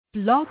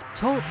Blog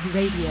Talk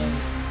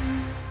Radio.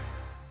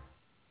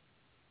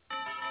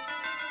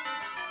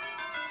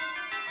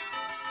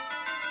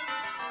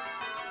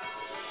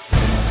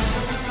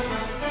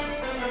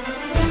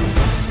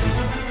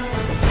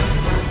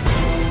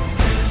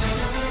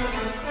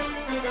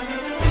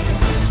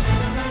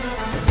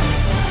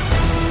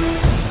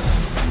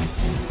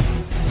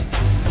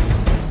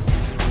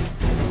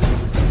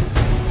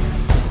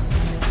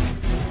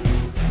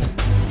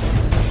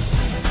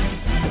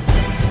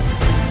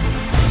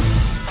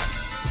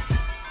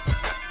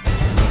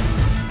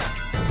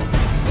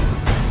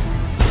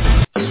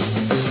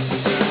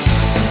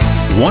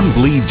 One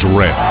bleeds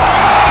red,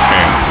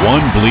 and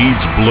one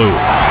bleeds blue.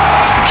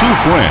 Two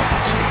friends,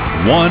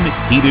 one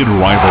heated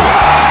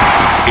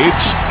rivalry.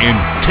 It's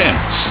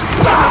intense.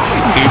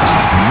 It's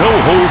no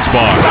holds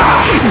barred.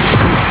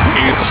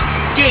 It's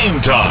game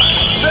time.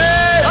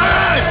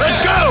 Hey,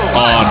 let's go!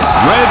 On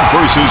Red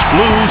vs.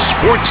 Blue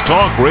Sports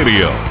Talk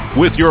Radio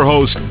with your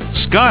hosts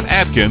Scott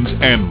Atkins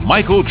and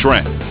Michael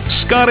Trent.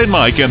 Scott and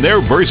Mike and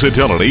their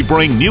versatility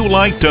bring new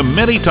light to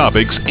many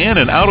topics in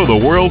and out of the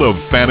world of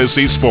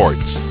fantasy sports.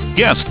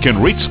 Guests can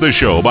reach the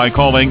show by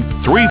calling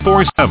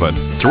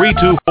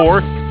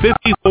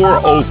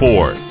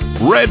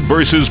 347-324-5404. Red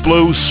vs.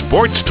 Blue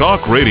Sports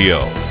Talk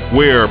Radio,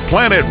 where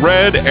Planet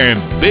Red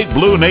and Big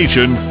Blue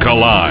Nation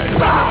collide.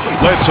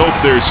 Let's hope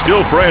they're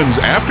still friends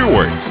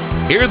afterwards.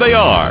 Here they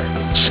are,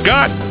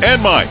 Scott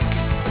and Mike.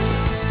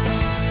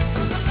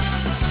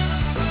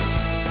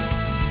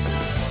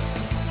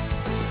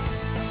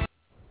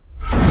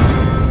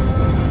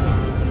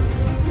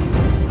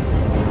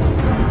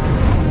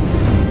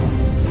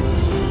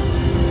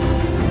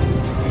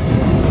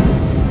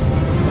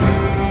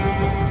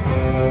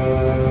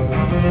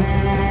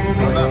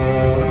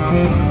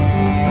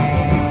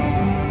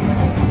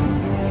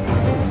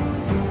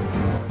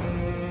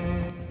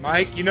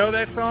 You know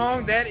that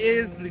song? That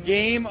is the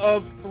Game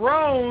of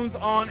Thrones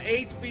on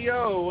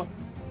HBO.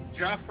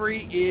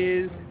 Joffrey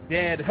is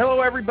dead.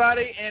 Hello,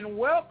 everybody, and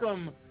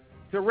welcome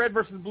to Red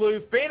vs.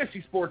 Blue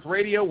Fantasy Sports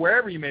Radio,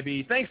 wherever you may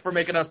be. Thanks for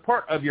making us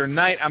part of your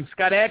night. I'm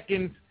Scott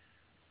Atkins,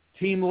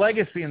 Team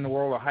Legacy in the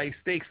world of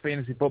high-stakes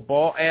fantasy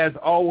football, as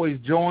always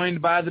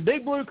joined by the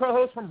Big Blue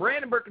co-host from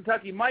Brandenburg,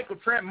 Kentucky, Michael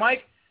Trent.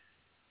 Mike,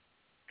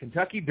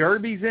 Kentucky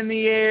Derby's in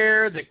the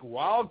air. The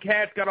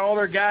Wildcats got all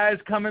their guys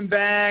coming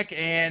back,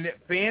 and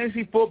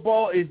fantasy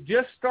football is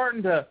just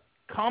starting to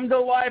come to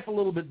life a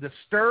little bit. The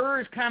stir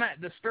of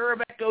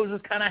echoes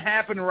is kind of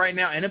happening right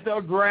now.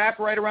 NFL draft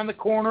right around the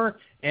corner.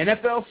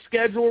 NFL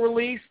schedule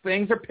release.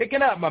 Things are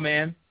picking up, my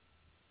man.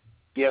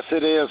 Yes,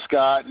 it is,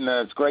 Scott, and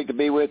it's great to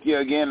be with you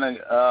again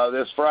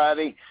this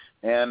Friday,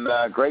 and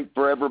great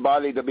for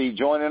everybody to be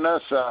joining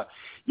us.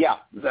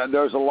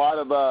 There's a lot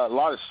of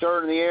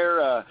stir in the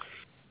air.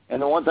 And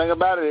the one thing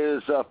about it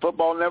is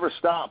football never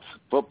stops.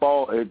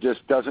 Football, it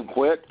just doesn't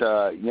quit.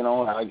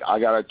 I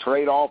got a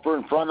trade offer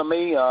in front of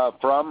me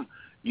from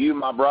you,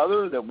 my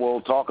brother, that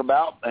we'll talk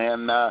about.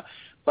 And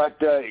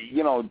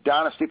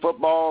dynasty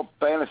football,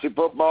 fantasy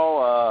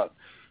football,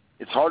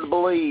 it's hard to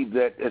believe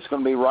that it's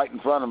going to be right in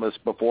front of us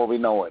before we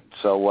know it.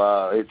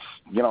 So it's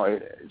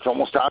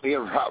almost time to get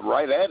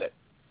right at it.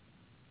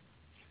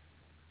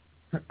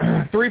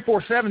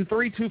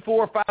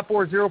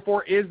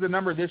 347-324-5404 is the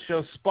number of this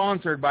show,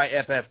 sponsored by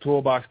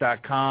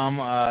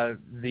FFToolbox.com.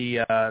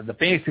 The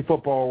Fantasy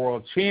Football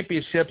World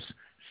Championships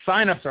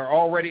sign-ups are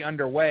already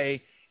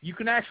underway. You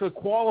can actually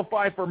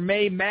qualify for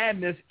May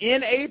Madness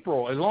in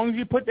April as long as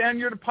you put down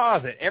your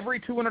deposit. Every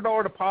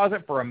 $200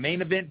 deposit for a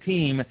main event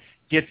team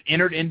gets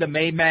entered into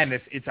May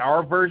Madness. It's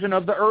our version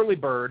of the early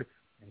bird.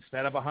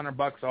 Instead of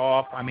 $100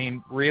 off, I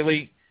mean,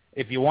 really,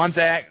 if you want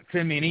that,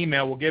 send me an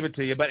email. We'll give it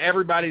to you. But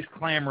everybody's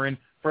clamoring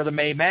for the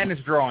May Madness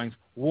drawings.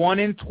 1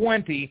 in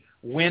 20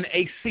 win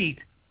a seat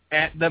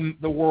at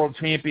the World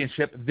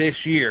Championship this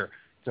year.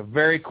 It's a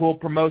very cool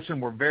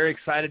promotion. We're very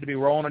excited to be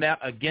rolling it out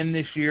again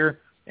this year.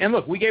 And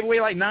look, we gave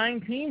away like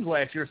 9 teams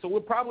last year, so we'll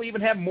probably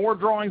even have more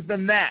drawings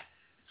than that.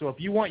 So if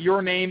you want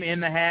your name in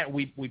the hat,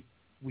 we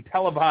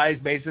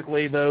televise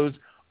basically those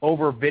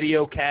over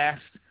video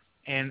cast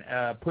and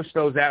push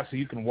those out so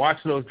you can watch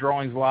those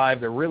drawings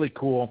live. They're really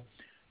cool.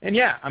 And,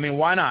 yeah, I mean,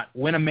 why not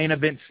win a main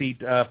event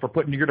seat for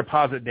putting your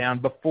deposit down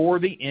before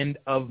the end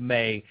of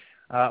May?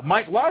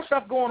 Mike, a lot of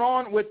stuff going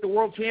on with the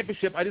World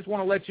Championship. I just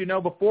want to let you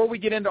know, before we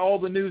get into all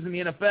the news in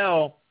the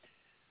NFL,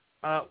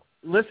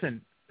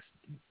 listen,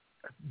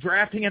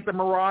 drafting at the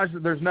Mirage,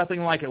 there's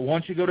nothing like it.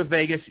 Once you go to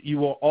Vegas, you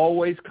will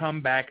always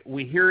come back.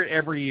 We hear it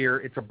every year.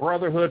 It's a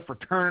brotherhood,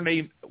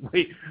 fraternity,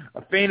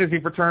 a fantasy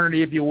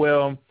fraternity, if you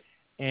will.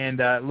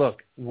 And,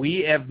 look,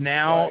 we have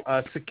now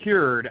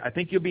secured, I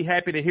think you'll be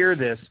happy to hear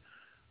this,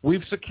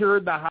 we've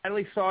secured the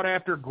highly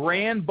sought-after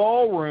Grand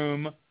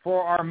Ballroom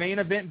for our main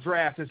event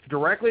draft. It's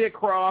directly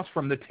across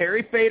from the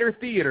Terry Fader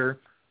Theater.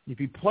 If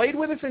you played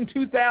with us in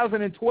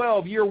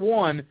 2012, year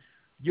one,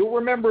 you'll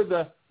remember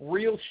the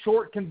real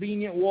short,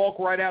 convenient walk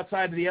right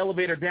outside of the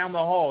elevator down the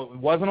hall. It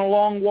wasn't a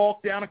long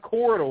walk down a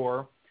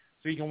corridor,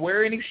 so you can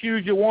wear any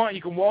shoes you want.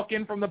 You can walk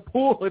in from the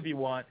pool if you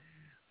want.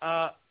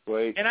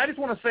 Wait. And I just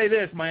want to say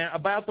this, man,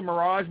 about the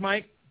Mirage,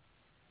 Mike.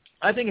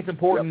 I think it's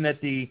important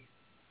that the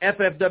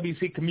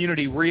FFWC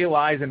community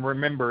realize and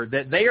remember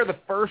that they are the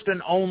first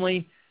and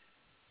only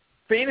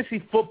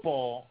fantasy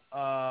football,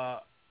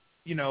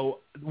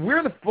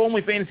 we're the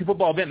only fantasy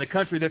football event in the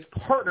country that's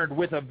partnered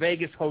with a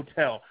Vegas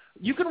hotel.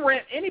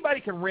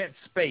 Anybody can rent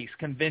space,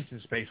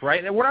 convention space,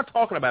 right? And we're not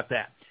talking about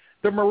that.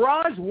 The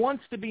Mirage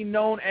wants to be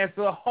known as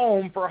the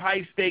home for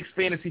high-stakes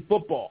fantasy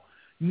football.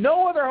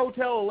 No other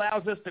hotel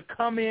allows us to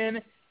come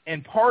in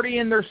and party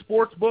in their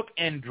sports book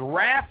and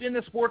draft in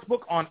the sports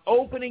book on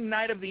opening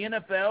night of the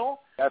NFL.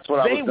 That's what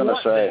I was going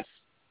to say.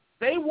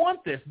 They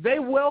want this. They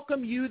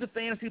welcome you, the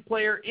fantasy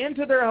player,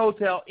 into their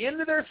hotel,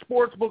 into their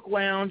sportsbook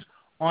lounge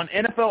on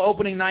NFL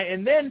opening night,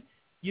 and then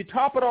you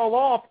top it all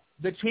off,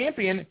 the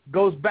champion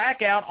goes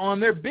back out on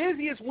their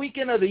busiest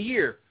weekend of the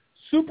year,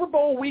 Super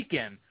Bowl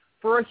weekend,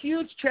 for a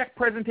huge check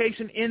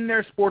presentation in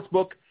their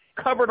sportsbook,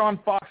 covered on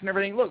Fox and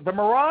everything. Look, the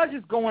Mirage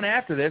is going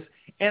after this,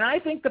 and I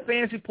think the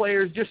fantasy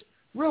players just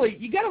really,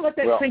 you got to let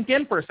that sink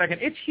in for a second.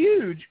 It's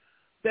huge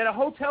that a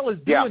hotel is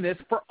doing this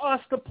for us,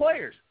 the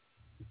players.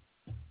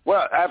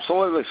 Well,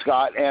 absolutely,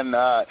 Scott. And,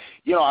 I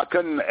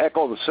couldn't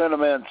echo the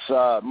sentiments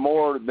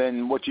more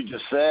than what you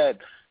just said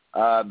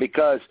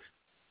because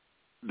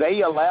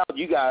they allowed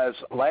you guys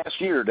last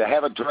year to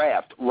have a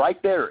draft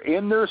right there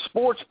in their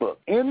sports book.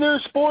 What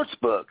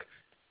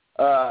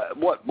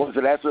was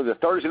it, after the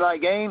Thursday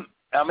night game?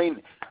 I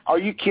mean, are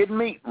you kidding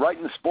me? Right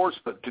in the sports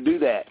book to do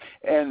that.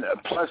 And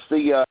plus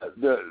the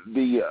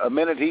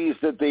amenities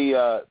that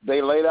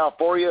they laid out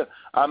for you,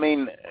 I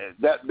mean,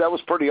 that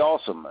was pretty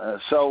awesome.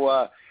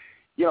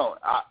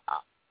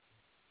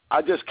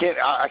 I just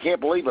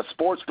can't believe a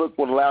sports book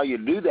would allow you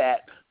to do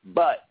that,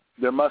 but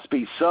there must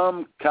be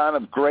some kind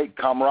of great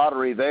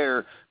camaraderie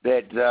there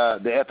that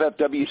the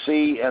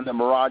FFWC and the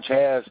Mirage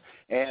has,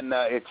 and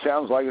it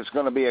sounds like it's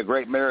going to be a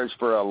great marriage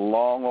for a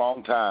long,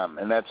 long time,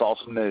 and that's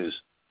awesome news.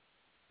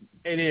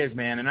 It is,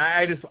 man, and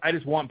I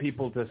just want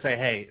people to say,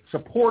 hey,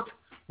 support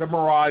the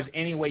Mirage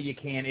any way you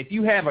can. If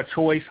you have a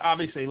choice,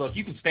 obviously, look,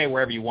 you can stay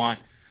wherever you want.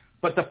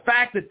 But the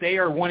fact that they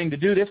are wanting to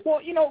do this,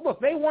 well, look,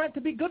 they want it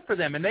to be good for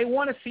them, and they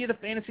want to see the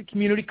fantasy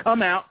community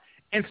come out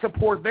and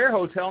support their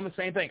hotel and the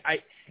same thing.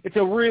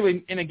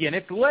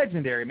 It's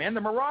legendary, man.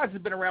 The Mirage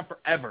has been around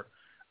forever,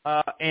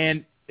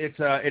 and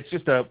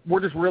we're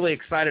just really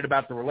excited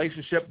about the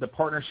relationship, the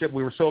partnership.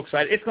 We were so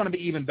excited. It's going to be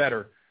even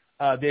better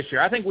this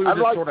year. I think we were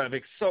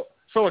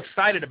so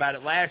excited about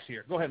it last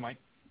year. Go ahead, Mike.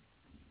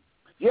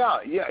 Yeah,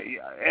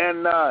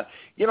 and I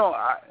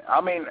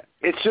mean,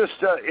 it's just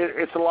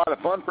it's a lot of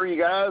fun for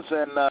you guys,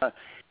 and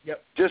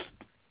just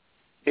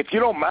if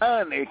you don't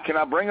mind, can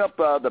I bring up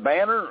the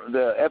banner,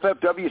 the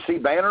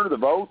FFWC banner, the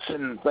votes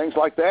and things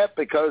like that,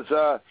 because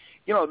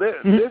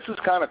this is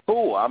kind of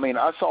cool. I mean,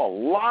 I saw a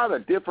lot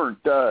of different.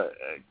 There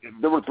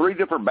were 3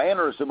 different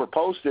banners that were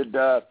posted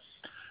on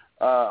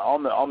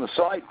the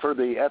site for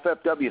the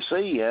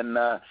FFWC, and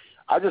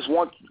I just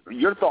want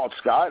your thoughts,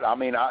 Scott. I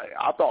mean,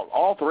 I thought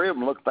all 3 of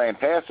them looked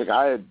fantastic.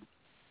 I had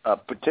a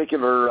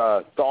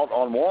particular thought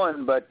on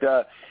one, but,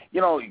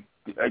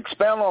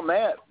 expound on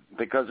that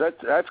because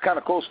that's kind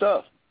of cool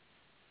stuff.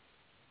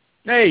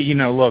 Hey,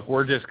 look,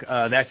 we're just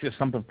that's just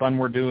something fun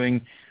we're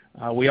doing.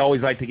 We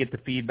always like to get the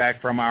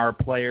feedback from our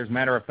players.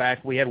 Matter of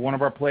fact, we had one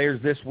of our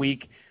players this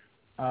week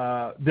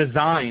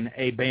design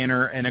a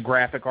banner and a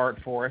graphic art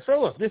for us. So,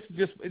 look, this is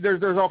just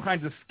there's all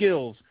kinds of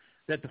skills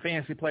that the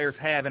fantasy players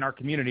have in our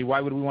community.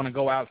 Why would we want to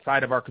go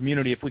outside of our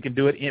community if we can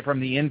do it from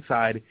the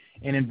inside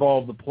and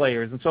involve the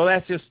players? And so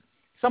that's just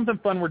something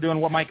fun we're doing.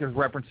 What Mike is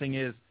referencing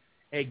is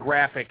a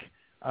graphic,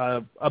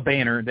 a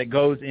banner that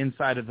goes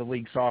inside of the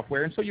league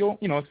software. And so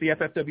it's the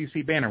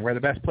FFWC banner where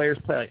the best players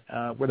play,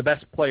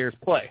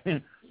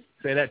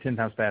 Say that 10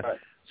 times fast. Right.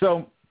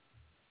 So,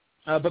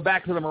 but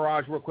back to the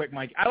Mirage real quick,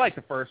 Mike. I like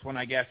the first one,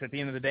 I guess, at the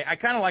end of the day. I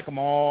kind of like them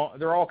all.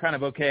 They're all kind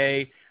of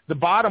okay. The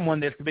bottom one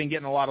that's been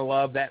getting a lot of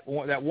love, that's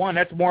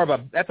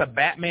a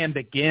Batman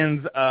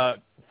Begins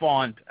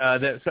font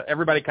that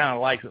everybody kind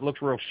of likes. It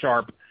looks real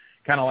sharp,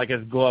 kind of like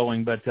it's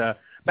glowing. But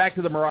back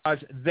to the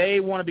Mirage, they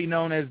want to be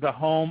known as the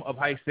home of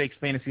high-stakes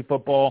fantasy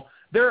football.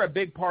 They're a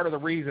big part of the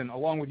reason,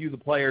 along with you, the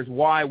players,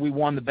 why we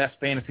won the best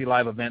fantasy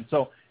live event.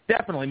 So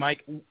definitely,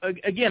 Mike,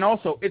 again,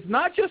 also, it's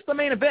not just the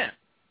main event.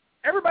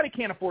 Everybody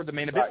can't afford the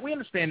main event. Right. We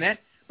understand that.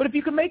 But if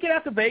you can make it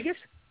out to Vegas,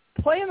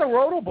 play in the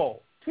Roto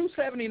Bowl.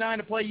 $279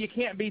 to play. You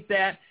can't beat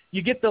that.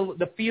 You get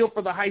the feel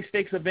for the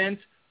high-stakes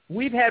events.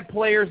 We've had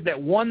players that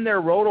won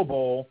their Roto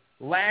Bowl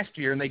last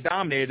year, and they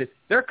dominated.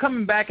 They're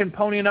coming back and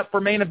ponying up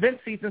for main event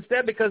seats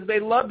instead because they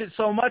loved it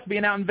so much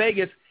being out in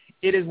Vegas.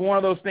 It is one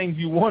of those things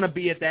you want to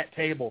be at that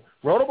table.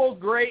 Roto Bowl's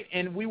great,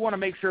 and we want to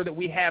make sure that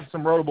we have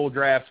some Roto Bowl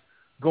drafts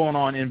going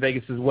on in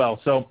Vegas as well.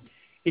 So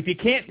if you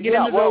can't get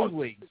into those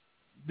leagues,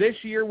 this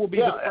year will be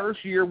the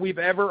first year we've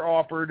ever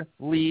offered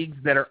leagues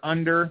that are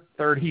under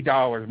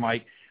 $30,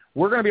 Mike.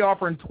 We're going to be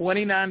offering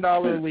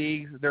 $29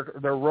 leagues.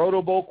 They're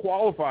Roto Bowl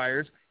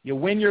qualifiers. You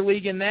win your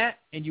league in that,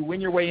 and you win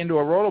your way into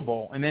a Roto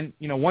Bowl. And then,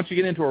 once you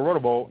get into a Roto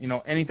Bowl,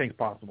 anything's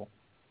possible.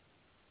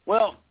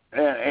 Well,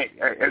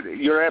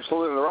 You're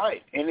absolutely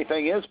right.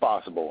 Anything is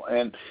possible.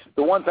 And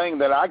the one thing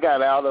that I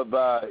got out of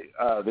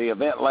the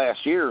event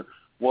last year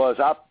was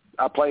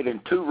I played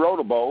in 2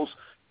 Roto Bowls,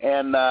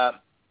 and,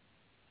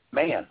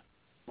 man,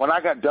 when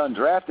I got done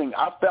drafting,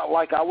 I felt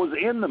like I was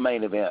in the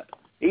main event.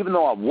 Even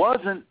though I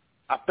wasn't,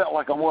 I felt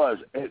like I was.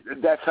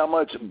 That's how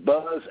much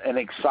buzz and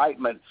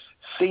excitement,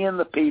 seeing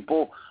the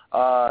people,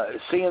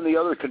 seeing the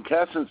other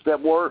contestants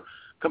that were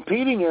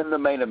competing in the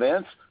main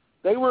events.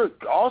 They were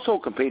also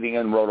competing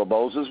in Roto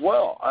Bowls as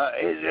well.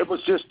 It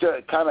was just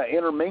a kind of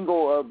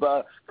intermingle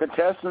of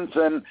contestants.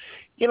 And,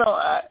 you know,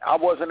 I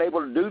wasn't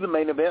able to do the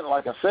main event,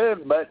 like I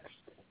said, but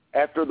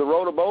after the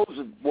Roto Bowls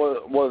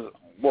were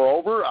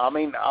over, I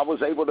mean, I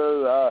was able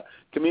to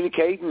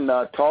communicate and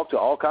talk to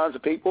all kinds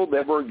of people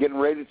that were getting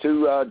ready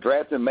to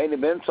draft in main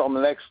events on the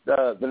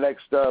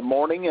next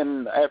morning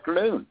and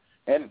afternoon.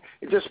 And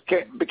it just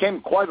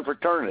became quite a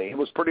fraternity. It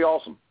was pretty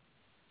awesome.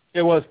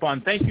 It was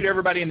fun. Thank you to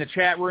everybody in the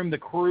chat room, the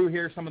crew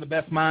here, some of the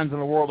best minds in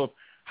the world of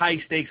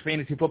high-stakes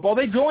fantasy football.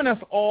 They join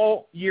us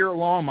all year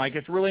long, Mike.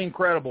 It's really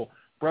incredible.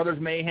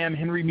 Brothers Mayhem,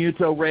 Henry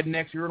Muto,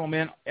 Rednecks, Urinal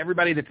Men,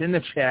 everybody that's in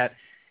the chat.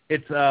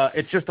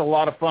 It's just a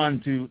lot of fun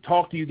to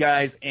talk to you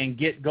guys and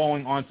get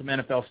going on some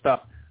NFL stuff.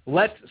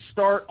 Let's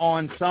start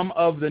on some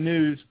of the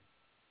news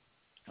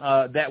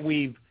that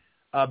we've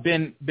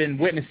been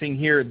witnessing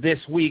here this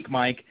week,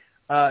 Mike.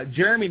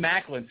 Jeremy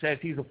Maclin says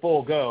he's a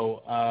full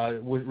go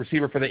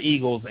receiver for the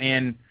Eagles.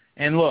 And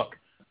look,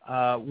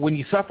 when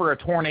you suffer a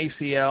torn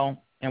ACL,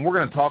 and we're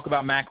going to talk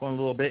about Maclin a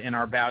little bit in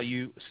our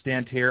value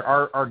stint here.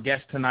 Our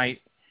guest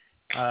tonight,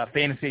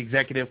 fantasy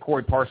executive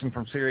Corey Parson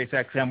from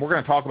SiriusXM, we're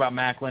going to talk about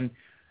Maclin,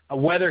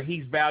 whether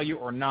he's value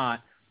or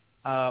not.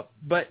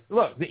 But,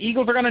 look, the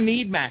Eagles are going to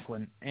need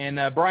Maclin. And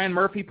Brian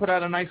Murphy put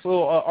out a nice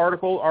little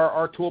article,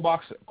 our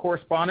Toolbox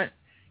correspondent.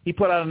 He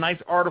put out a nice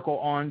article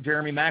on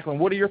Jeremy Maclin.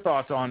 What are your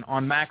thoughts on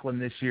Maclin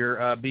this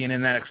year being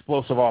in that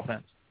explosive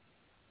offense?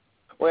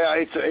 Well,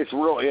 it's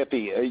real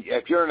iffy.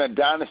 If you're in a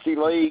dynasty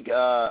league,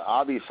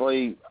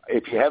 obviously,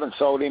 if you haven't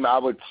sold him, I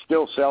would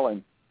still sell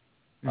him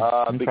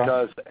Okay.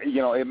 because,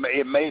 you know,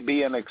 it may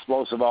be an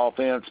explosive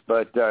offense,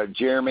 but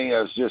Jeremy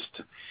is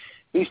just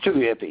 – he's too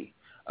iffy.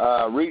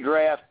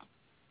 Redraft,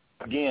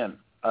 again,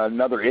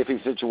 another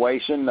iffy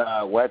situation.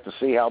 We'll have to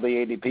see how the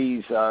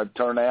ADPs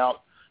turn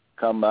out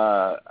come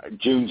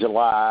June,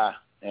 July,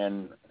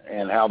 and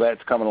how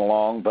that's coming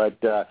along. But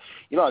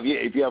you know,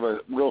 if you have a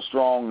real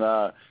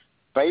strong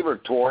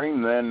favorite toward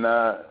him, then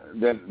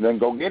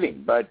go get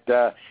him. But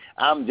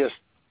I'm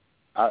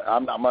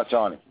not much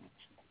on him.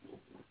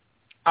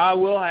 I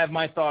will have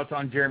my thoughts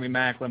on Jeremy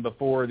Maclin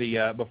before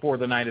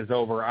the night is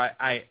over.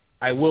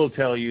 I will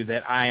tell you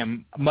that I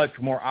am much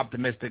more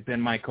optimistic than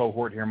my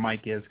cohort here,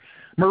 Mike, is.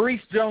 Maurice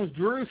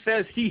Jones-Drew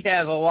says he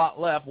has a lot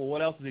left. Well,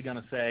 what else is he going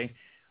to say?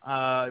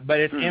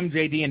 But it's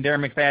MJD and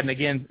Darren McFadden.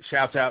 Again,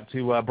 shouts out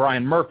to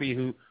Brian Murphy,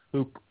 who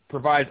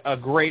provides a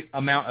great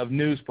amount of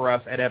news for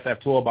us at FF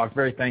Toolbox.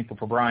 Very thankful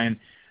for Brian.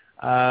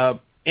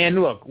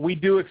 And, look, we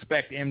do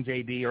expect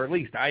MJD, or at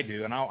least I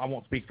do, and I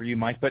won't speak for you,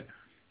 Mike, but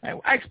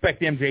I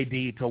expect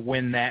MJD to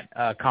win that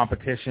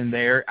competition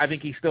there. I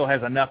think he still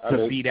has enough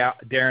to beat out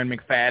Darren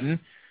McFadden.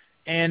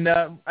 And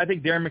I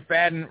think Darren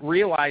McFadden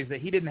realized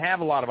that he didn't have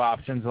a lot of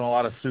options and a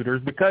lot of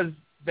suitors because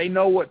they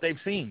know what they've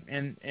seen.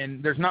 And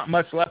there's not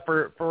much left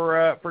for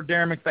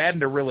Darren McFadden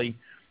to really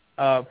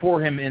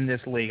for him in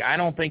this league. I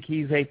don't think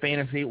he's a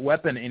fantasy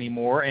weapon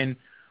anymore. And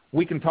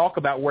we can talk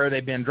about where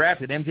they've been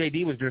drafted.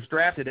 MJD was just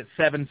drafted at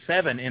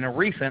 7-7 in a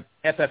recent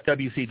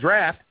FFWC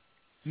draft.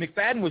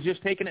 McFadden was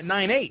just taken at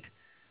 9-8.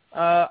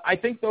 I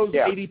think those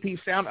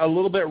ADPs sound a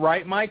little bit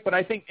right, Mike, but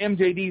I think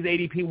MJD's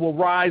ADP will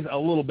rise a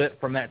little bit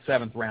from that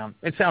 7th round.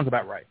 It sounds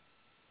about right.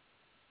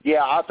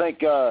 Yeah, I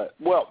think,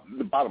 well,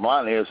 the bottom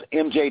line is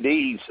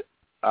MJD's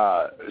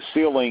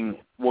ceiling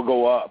will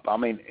go up. I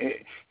mean,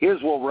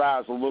 his will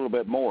rise a little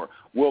bit more.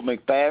 Will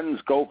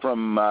McFadden's go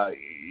from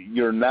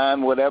your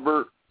 9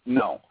 whatever?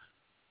 No.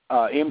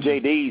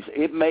 MJD's,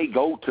 it may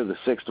go to the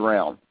 6th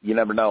round. You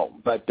never know.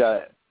 But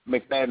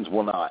McFadden's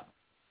will not.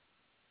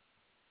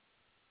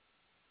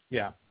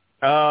 Yeah.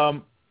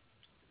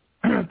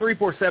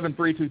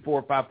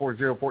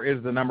 347-324-5404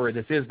 is the number.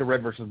 This is the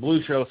Red versus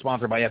Blue Show,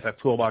 sponsored by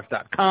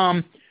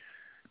FFToolbox.com.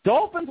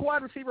 Dolphins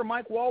wide receiver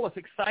Mike Wallace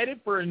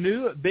excited for a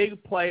new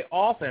big play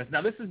offense.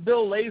 Now, this is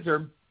Bill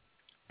Lazor.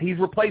 He's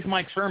replaced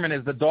Mike Sherman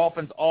as the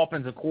Dolphins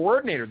offensive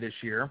coordinator this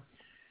year.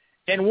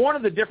 And one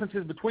of the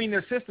differences between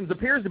their systems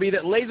appears to be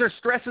that Lazor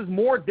stresses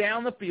more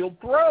down the field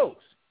throws.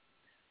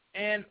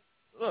 And,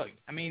 look,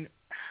 I mean,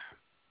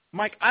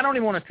 Mike, I don't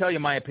even want to tell you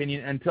my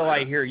opinion until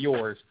I hear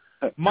yours.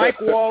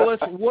 Mike Wallace,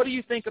 what do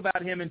you think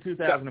about him in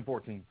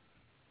 2014?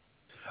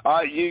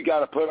 You got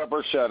to put up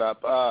or shut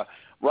up.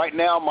 Right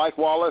now, Mike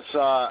Wallace,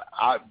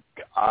 I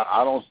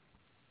don't.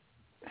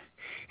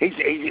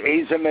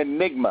 He's an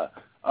enigma.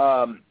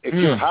 If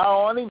you're high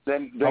on him,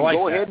 then like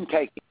go ahead and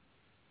take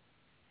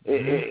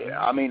him.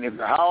 I mean, if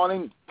you're high on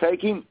him,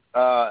 take him.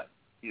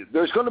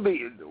 There's going to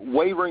be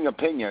wavering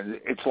opinion.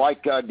 It's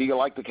like, do you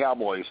like the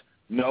Cowboys?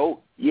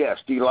 No, yes.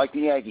 Do you like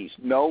the Yankees?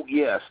 No,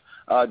 yes.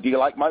 Do you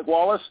like Mike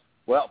Wallace?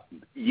 Well,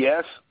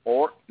 yes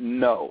or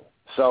no.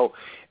 So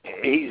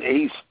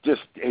he's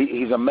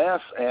a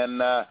mess,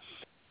 and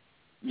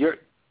you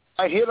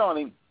might hit on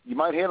him. You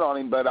might hit on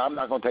him, but I'm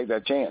not going to take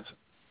that chance.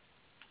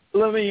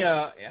 Let me.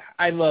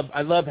 I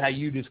love how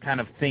you just kind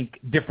of think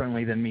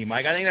differently than me,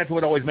 Mike. I think that's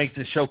what always makes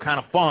this show kind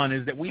of fun,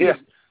 is that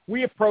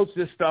we approach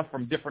this stuff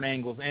from different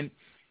angles. And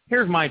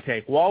here's my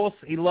take: Wallace,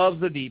 he loves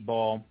the deep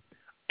ball.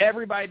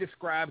 Everybody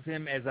describes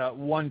him as a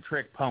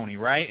one-trick pony,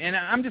 right? And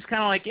I'm just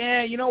kind of like,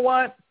 you know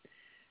what?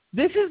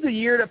 This is the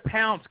year to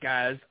pounce,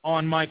 guys,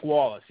 on Mike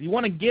Wallace. You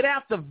want to get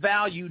out the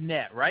value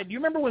net, right? Do you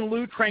remember when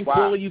Lou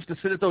Tranquilli used to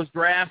sit at those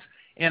drafts,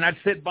 and I'd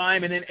sit by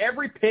him, and then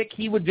every pick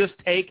he would just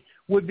take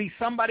would be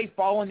somebody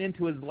falling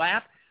into his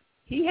lap?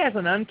 He has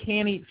an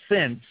uncanny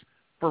sense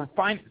for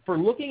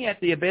looking at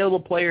the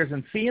available players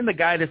and seeing the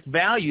guy that's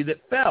value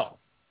that fell.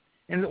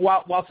 And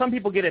while some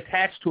people get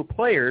attached to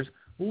players,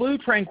 Lou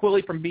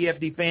Tranquilli from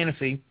BFD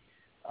Fantasy,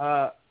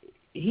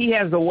 he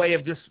has a way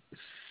of just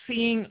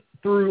seeing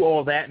through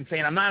all that and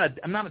saying, I'm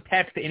not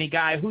attached to any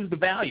guy. Who's the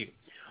value?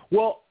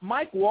 Well,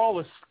 Mike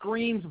Wallace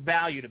screams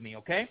value to me,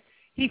 okay?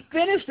 He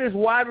finished as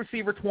wide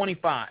receiver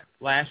 25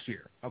 last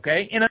year,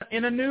 okay,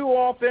 in a new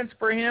offense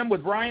for him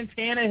with Ryan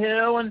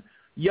Tannehill and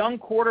young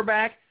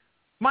quarterback.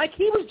 Mike,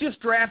 he was just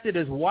drafted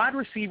as wide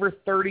receiver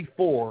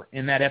 34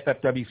 in that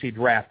FFWC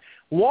draft.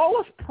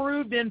 Wallace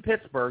proved in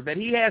Pittsburgh that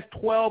he has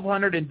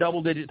 1,200 and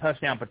double-digit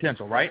touchdown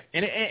potential, right?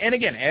 And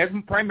again, as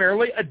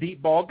primarily a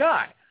deep ball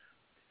guy.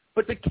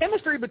 But the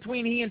chemistry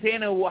between he and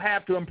Tannehill will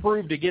have to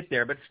improve to get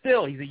there. But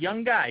still, he's a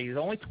young guy.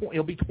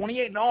 He'll be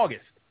 28 in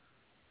August.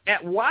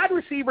 At wide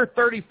receiver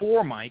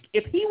 34, Mike,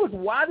 if he was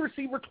wide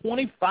receiver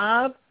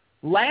 25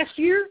 last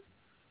year,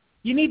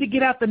 you need to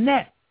get out the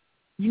net.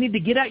 You need to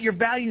get out your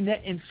value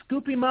net and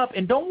scoop him up.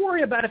 And don't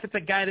worry about if it's a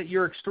guy that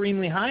you're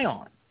extremely high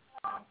on.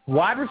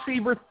 Wide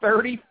receiver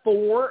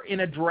 34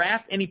 in a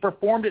draft, and he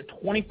performed at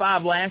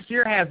 25 last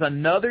year, has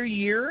another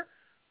year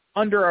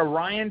under a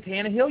Ryan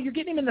Tannehill. You're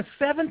getting him in the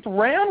 7th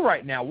round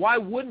right now. Why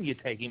wouldn't you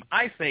take him?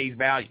 I say he's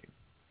value.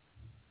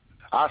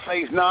 I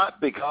say he's not,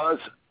 because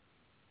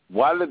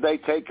why did they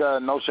take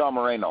Noshawn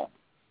Moreno?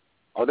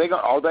 Are they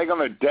going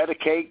to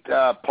dedicate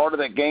part of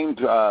their game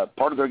to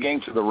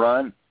the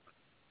run?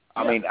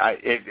 I mean,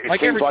 it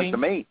like seems like team. to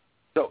me.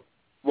 So,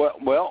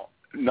 well,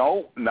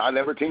 no, not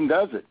every team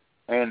does it,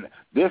 and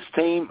this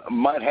team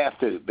might have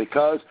to,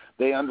 because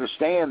they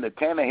understand that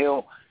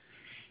Tannehill,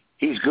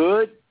 he's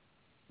good,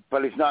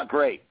 but he's not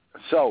great.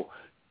 So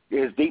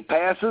his deep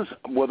passes,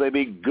 will they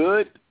be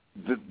good?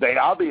 They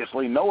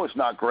obviously know it's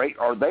not great,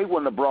 or they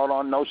wouldn't have brought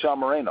on Noshawn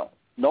Moreno.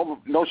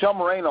 Noshawn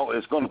Moreno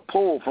is going to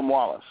pull from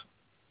Wallace.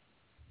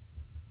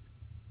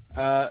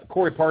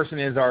 Corey Parson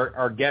is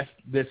our guest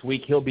this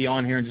week. He'll be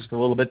on here in just a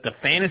little bit. The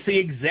fantasy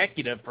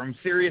executive from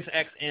Sirius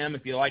XM.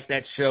 If you like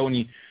that show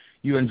and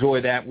you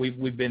enjoy that,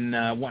 we've been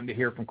wanting to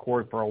hear from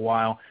Corey for a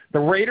while. The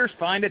Raiders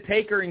find a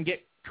taker and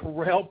get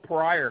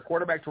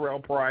quarterback Terrell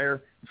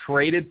Pryor,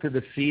 traded to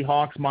the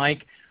Seahawks,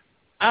 Mike.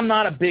 I'm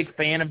not a big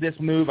fan of this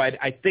move.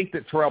 I think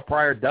that Terrell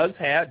Pryor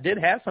did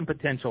have some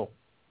potential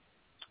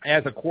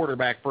as a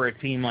quarterback for a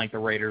team like the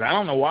Raiders. I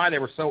don't know why they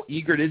were so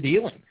eager to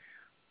deal him.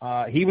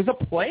 He was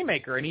a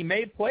playmaker, and he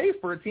made plays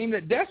for a team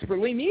that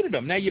desperately needed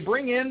him. Now you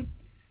bring in,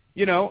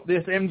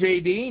 this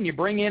MJD, and you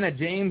bring in a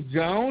James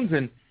Jones,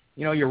 and,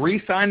 you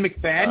re-sign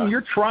McFadden.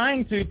 You're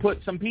trying to put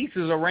some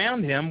pieces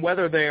around him.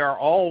 Whether they are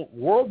all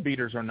world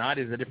beaters or not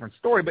is a different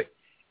story, but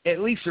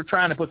at least you're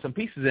trying to put some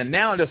pieces in.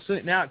 Now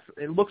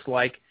it looks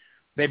like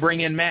they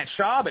bring in Matt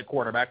Schaub at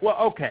quarterback. Well,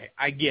 okay,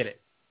 I get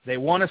it. They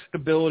want a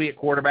stability at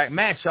quarterback.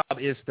 Matt Schaub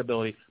is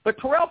stability. But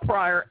Terrell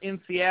Pryor in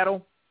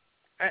Seattle,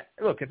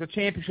 look, it's a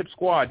championship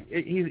squad.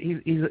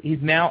 He's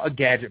now a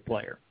gadget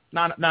player.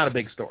 Not a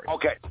big story.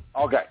 Okay.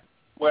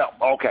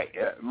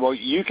 Well,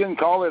 you can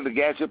call it a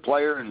gadget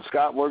player, and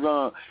Scott, we're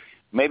going to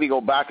maybe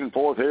go back and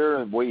forth here,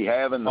 as we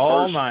have in the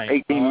first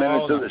 18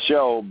 minutes of the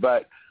show.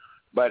 But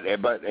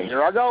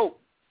here I go.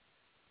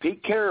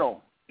 Pete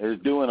Carroll is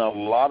doing a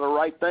lot of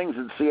right things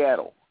in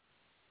Seattle.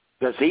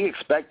 Does he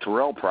expect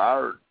Terrell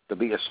Pryor to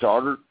be a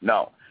starter?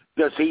 No.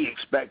 Does he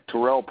expect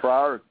Terrell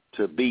Pryor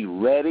to be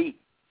ready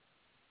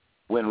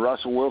when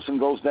Russell Wilson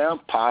goes down?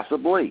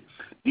 Possibly.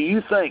 Do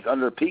you think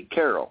under Pete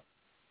Carroll,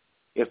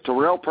 if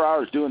Terrell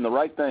Pryor is doing the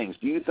right things,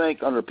 do you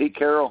think under Pete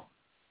Carroll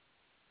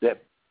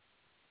that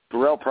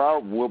Terrell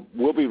Pryor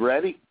will be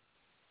ready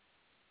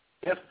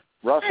if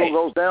Russell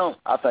goes down?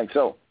 I think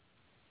so.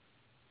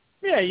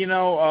 Yeah,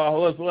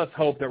 let's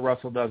hope that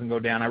Russell doesn't go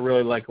down. I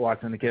really like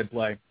watching the kid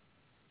play.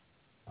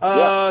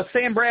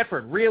 Sam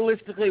Bradford,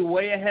 realistically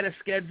way ahead of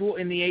schedule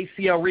in the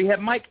ACL rehab.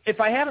 Mike,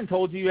 if I haven't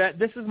told you yet,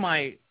 this is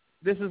my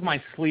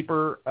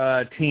sleeper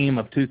team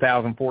of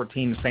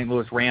 2014, the St.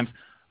 Louis Rams.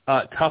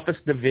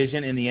 Toughest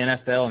division in the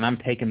NFL, and I'm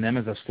taking them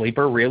as a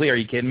sleeper. Really? Are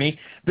you kidding me?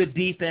 The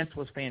defense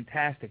was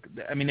fantastic.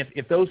 I mean,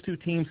 if those two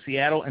teams,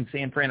 Seattle and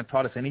San Fran, have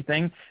taught us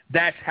anything,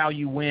 that's how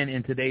you win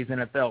in today's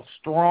NFL.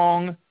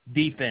 Strong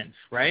defense,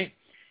 right?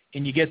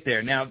 And you get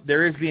there. Now,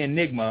 there is the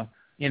enigma.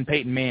 in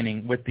Peyton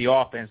Manning with the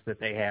offense that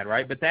they had,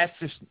 right? But that's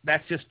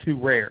just too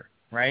rare,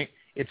 right?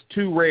 It's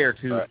too rare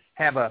to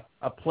have a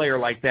player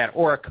like that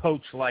or a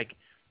coach like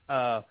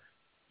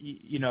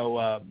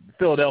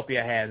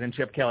Philadelphia has and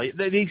Chip Kelly.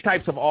 These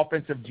types of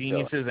offensive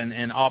geniuses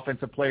and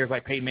offensive players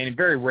like Peyton Manning,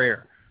 very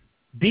rare.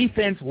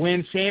 Defense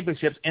wins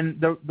championships,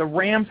 and the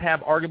Rams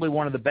have arguably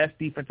one of the best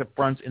defensive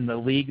fronts in the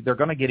league. They're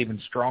going to get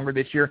even stronger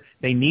this year.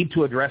 They need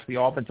to address the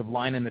offensive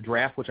line in the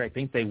draft, which I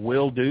think they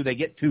will do. They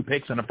get 2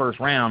 picks in the first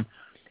round.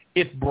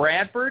 If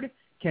Bradford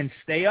can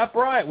stay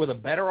upright with a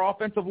better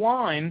offensive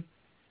line,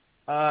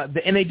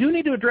 and they do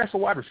need to address a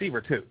wide receiver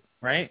too,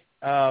 right?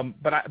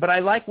 But I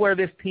like where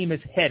this team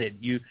is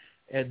headed.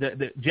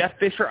 Jeff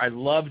Fisher, I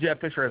love Jeff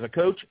Fisher as a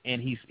coach,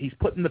 and he's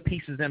putting the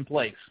pieces in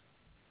place.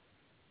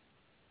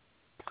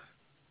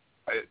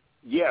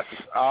 Yes,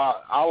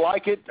 I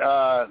like it,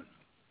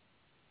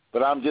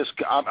 but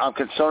I'm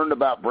concerned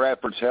about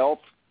Bradford's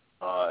health.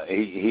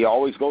 He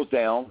always goes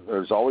down.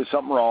 There's always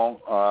something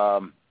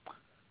wrong.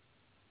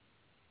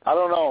 I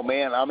don't know,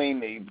 man. I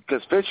mean,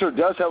 because Fisher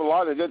does have a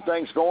lot of good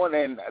things going,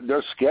 and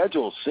their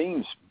schedule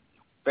seems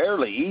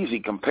fairly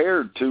easy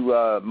compared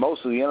to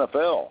most of the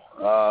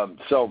NFL.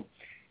 So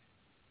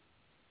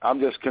I'm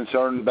just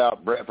concerned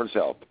about Bradford's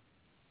health.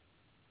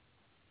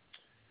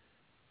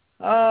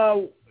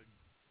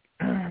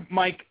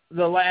 Mike,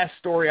 the last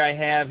story I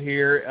have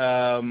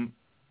here,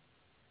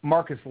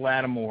 Marcus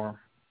Lattimore.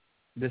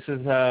 This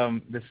is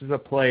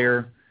a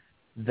player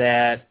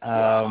that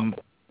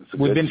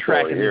we've been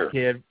tracking this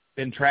kid.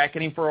 Been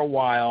tracking him for a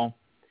while.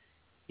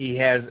 He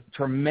has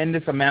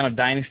tremendous amount of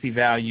dynasty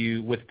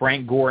value with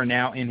Frank Gore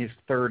now in his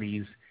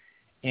 30s,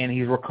 and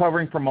he's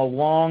recovering from a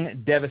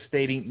long,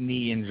 devastating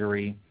knee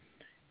injury.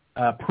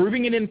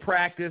 Proving it in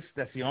practice,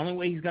 that's the only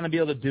way he's going to be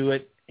able to do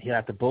it. He'll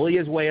have to bully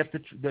his way up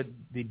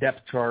the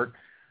depth chart.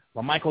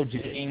 Well, Michael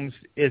James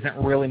isn't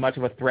really much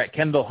of a threat.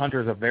 Kendall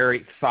Hunter is a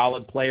very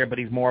solid player, but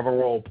he's more of a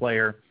role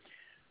player.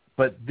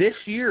 But this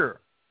year,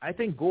 I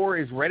think Gore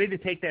is ready to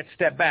take that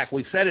step back.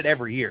 We've said it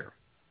every year.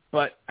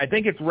 But I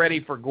think it's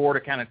ready for Gore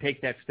to kind of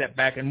take that step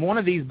back. And one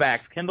of these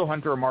backs, Kendall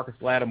Hunter or Marcus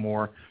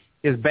Lattimore,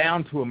 is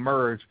bound to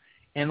emerge.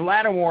 And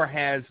Lattimore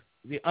has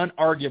the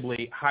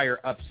unarguably higher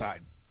upside.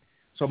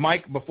 So,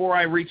 Mike, before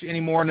I reach any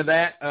more into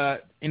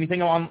that,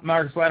 anything on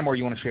Marcus Lattimore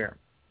you want to share?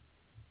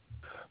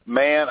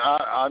 Man,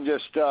 I'm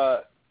just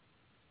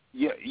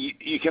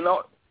you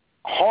cannot.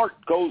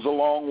 Heart goes a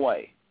long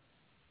way,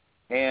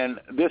 and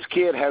this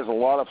kid has a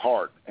lot of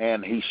heart,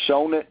 and he's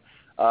shown it.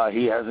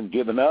 He hasn't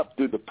given up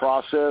through the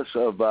process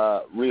of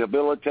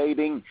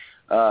rehabilitating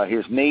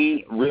his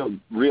knee,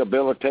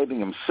 rehabilitating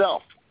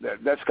himself.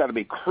 That's got to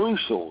be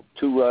crucial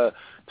to a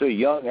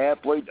young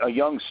athlete, a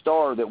young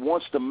star that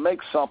wants to make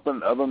something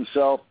of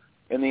himself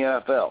in the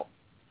NFL.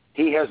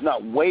 He has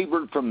not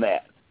wavered from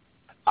that.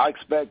 I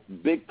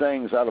expect big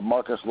things out of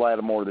Marcus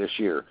Lattimore this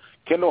year.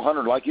 Kendall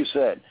Hunter, like you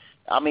said,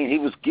 I mean, he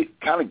was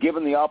kind of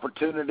given the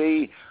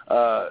opportunity.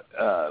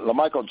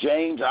 LaMichael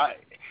James,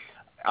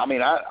 I've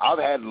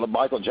had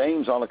LaMichael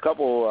James on a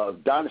couple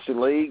of dynasty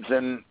leagues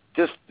and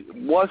just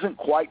wasn't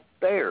quite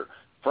there.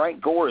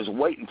 Frank Gore is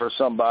waiting for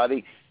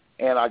somebody,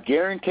 and I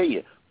guarantee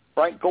you,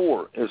 Frank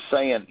Gore is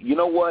saying, you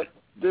know what,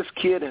 this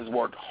kid has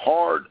worked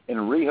hard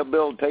in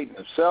rehabilitating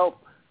himself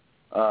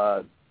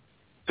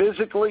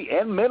physically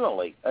and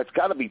mentally. That's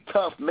got to be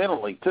tough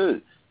mentally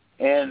too.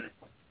 And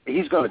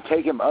he's going to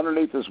take him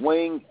underneath his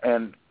wing,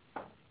 and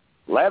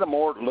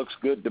Lattimore looks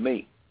good to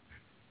me.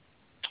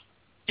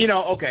 You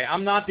know, okay,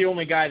 I'm not the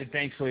only guy that's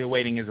anxiously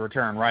awaiting his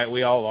return, right?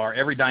 We all are.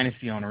 Every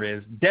dynasty owner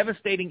is.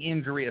 Devastating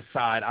injury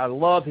aside, I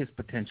love his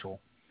potential.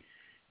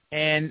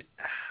 And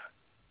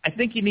I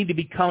think you need to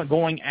be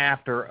going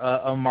after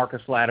a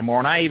Marcus Lattimore.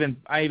 And I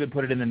even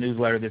put it in the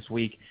newsletter this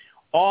week.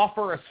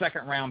 Offer a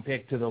second-round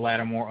pick to the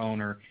Lattimore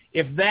owner.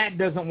 If that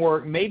doesn't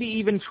work, maybe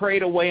even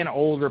trade away an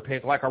older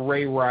pick like a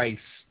Ray Rice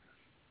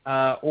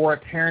or a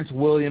Terrence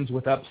Williams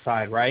with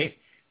upside, right?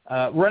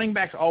 Running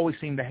backs always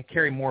seem to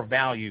carry more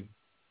value.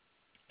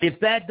 If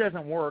that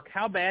doesn't work,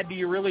 how bad do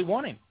you really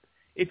want him?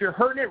 If you're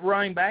hurting at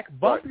running back,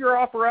 bump your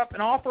offer up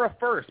and offer a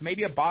first,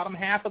 maybe a bottom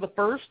half of the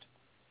first.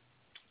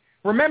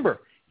 Remember,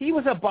 he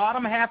was a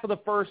bottom half of the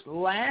first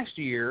last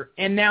year,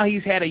 and now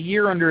he's had a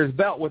year under his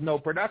belt with no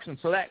production.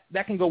 So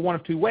that can go one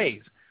of two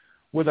ways.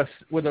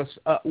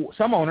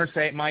 Some owners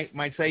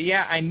might say,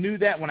 yeah, I knew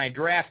that when I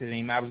drafted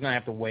him, I was going to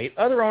have to wait.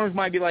 Other owners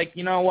might be like,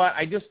 you know what,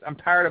 I'm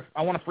tired of,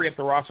 I want to free up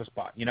the roster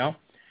spot, you know,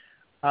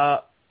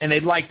 and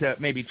they'd like to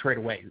maybe trade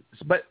away.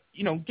 But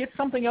you know, get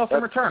something else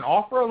in return.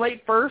 Offer a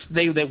late first.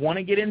 They want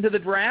to get into the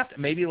draft.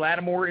 Maybe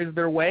Lattimore is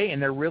their way,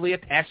 and they're really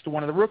attached to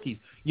one of the rookies.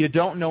 You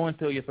don't know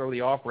until you throw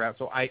the offer out,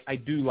 so I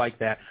do like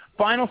that.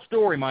 Final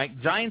story, Mike.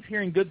 Giants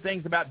hearing good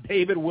things about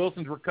David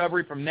Wilson's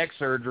recovery from neck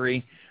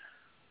surgery.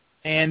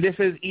 And this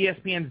is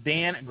ESPN's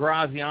Dan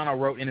Graziano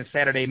wrote in his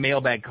Saturday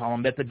mailbag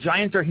column that the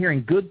Giants are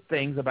hearing good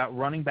things about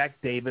running back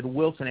David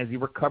Wilson as he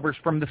recovers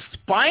from the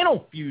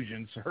spinal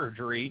fusion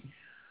surgery.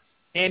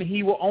 And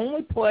he will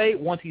only play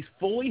once he's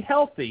fully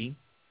healthy.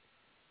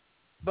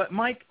 But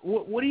Mike,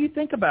 what do you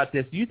think about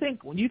this? Do you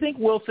think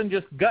Wilson,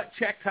 just gut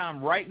check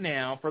time right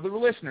now for the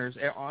listeners,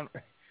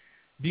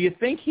 do you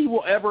think he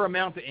will ever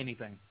amount to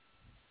anything?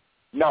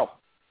 No.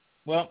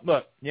 Well,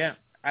 look, yeah,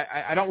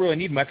 I don't really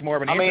need much more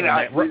of an answer than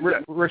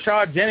that.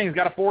 Rashad Jennings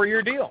got a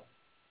 4-year deal.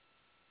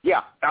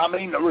 Yeah, I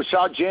mean,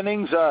 Rashad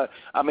Jennings,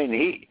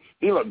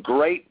 he looked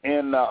great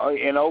in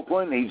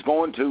Oakland. He's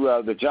going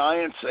to the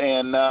Giants,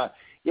 and, I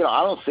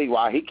don't see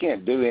why he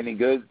can't do any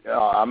good.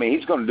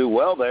 He's going to do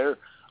well there.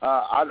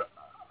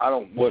 I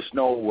don't wish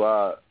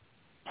no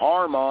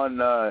harm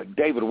on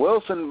David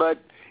Wilson, but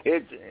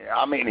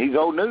he's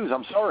old news.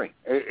 I'm sorry.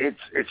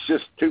 It's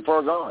just too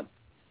far gone.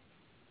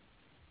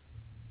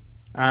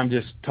 I'm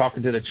just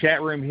talking to the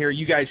chat room here.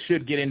 You guys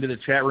should get into the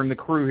chat room, the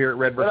crew here at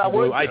Red vs.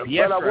 Blue.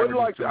 IPS.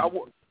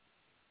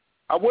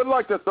 I would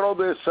like to throw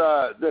this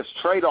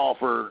trade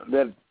offer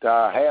that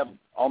I have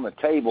on the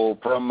table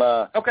from.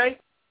 Okay.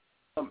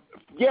 I've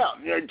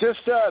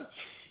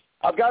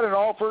got an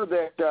offer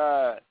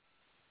that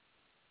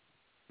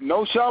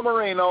Knowshon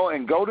Moreno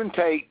and Golden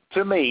Tate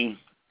to me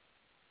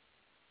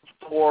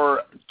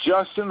for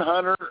Justin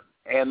Hunter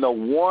and the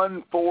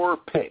 1-4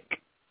 pick.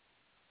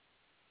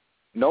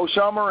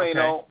 Knowshon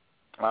Moreno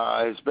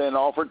has been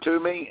offered to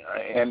me,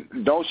 and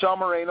Knowshon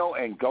Moreno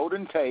and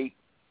Golden Tate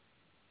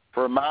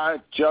for my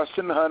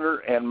Justin Hunter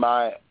and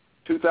my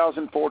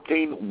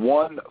 2014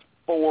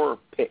 1-4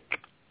 pick.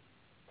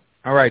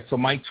 All right, so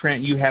Mike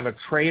Trent, you have a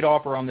trade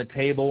offer on the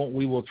table.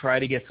 We will try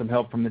to get some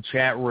help from the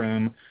chat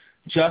room.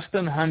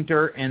 Justin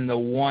Hunter and the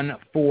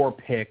 1-4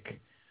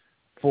 pick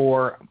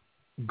for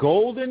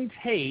Golden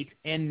Tate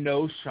and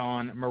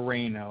Knowshon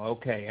Moreno.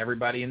 Okay,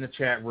 everybody in the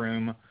chat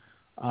room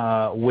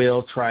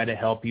will try to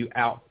help you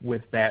out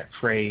with that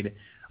trade.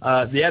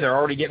 They're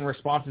already getting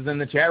responses in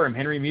the chat room.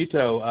 Henry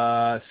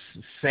Muto,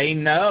 say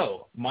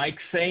no. Mike,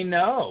 say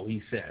no,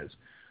 he says.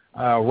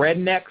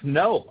 Redneck,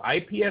 no.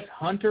 IPS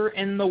Hunter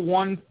and the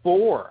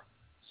 1-4.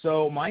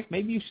 So, Mike,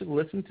 maybe you should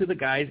listen to the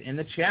guys in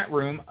the chat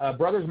room.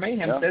 Brothers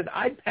Mayhem says,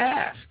 I'd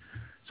pass.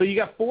 So you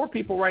got 4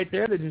 people right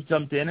there that just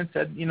jumped in and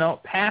said,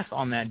 pass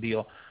on that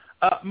deal.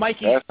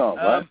 Mikey,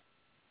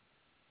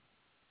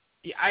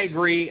 I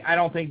agree. I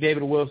don't think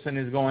David Wilson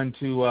is going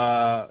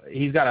to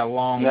he's got a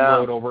long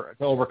road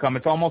to overcome.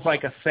 It's almost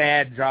like a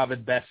sad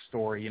Javid Best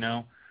story,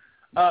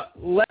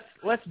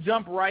 Let's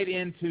jump right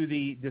into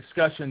the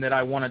discussion that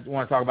I want to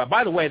talk about.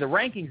 By the way, the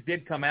rankings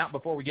did come out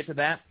before we get to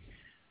that.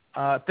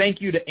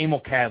 Thank you to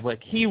Emil Kadlec.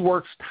 He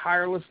works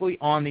tirelessly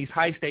on these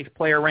high-stakes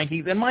player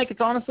rankings. And, Mike, it's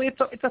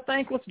a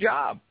thankless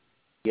job.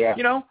 Yeah.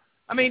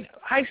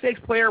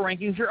 High-stakes player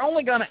rankings, you're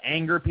only going to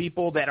anger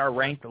people that are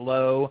ranked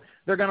low.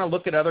 They're going to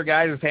look at other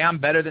guys and say, I'm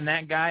better than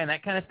that guy and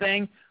that kind of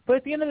thing. But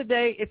at the end of the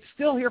day, it's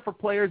still here for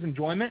players'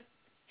 enjoyment,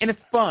 and it's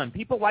fun.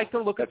 People like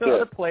to look at the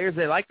other players.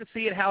 They like to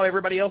see it how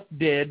everybody else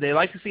did. They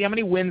like to see how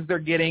many wins they're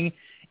getting.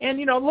 And,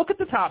 look at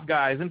the top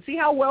guys and see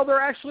how well they're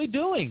actually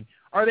doing.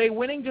 Are they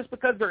winning just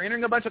because they're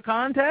entering a bunch of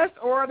contests,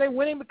 or are they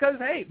winning because,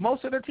 hey,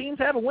 most of their teams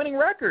have a winning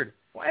record?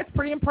 Well, that's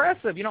pretty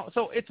impressive,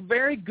 So it's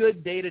very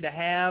good data to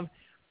have.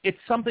 It's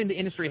something the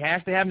industry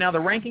has to have. Now, the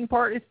ranking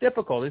part is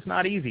difficult. It's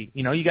not easy.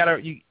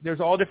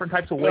 There's all different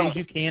types of ways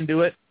you can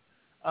do it.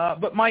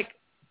 But, Mike,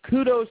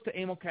 kudos to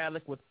Emil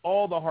Kadlec with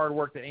all the hard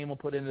work that Emil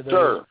put into this.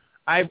 Sure.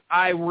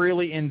 I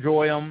really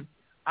enjoy them.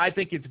 I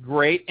think it's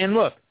great. And,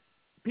 look,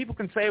 people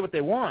can say what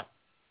they want,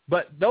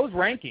 but those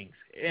rankings,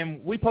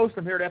 and we post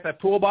them here at FF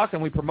Toolbox,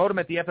 and we promote them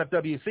at the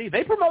FFWC.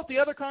 They promote the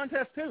other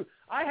contests, too.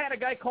 I had a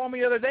guy call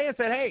me the other day and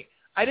said, hey,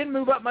 I didn't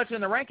move up much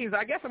in the rankings.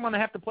 I guess I'm going to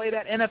have to play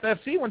that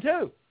NFFC one,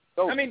 too.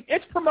 Oh.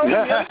 It's promoting the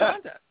other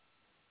contest.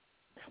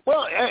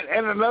 Well,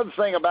 and another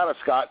thing about it,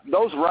 Scott,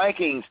 those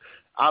rankings,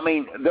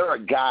 they're a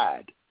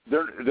guide.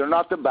 They're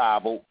not the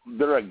Bible.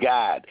 They're a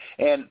guide.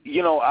 And,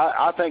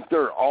 I think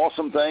they're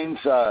awesome things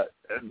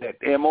that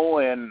Emil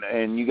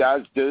and you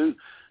guys do.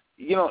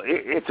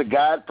 It's a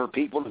guide for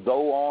people to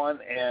go on.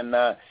 And,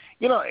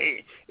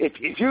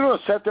 if you're going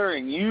to sit there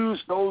and use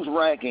those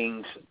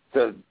rankings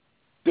to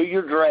do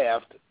your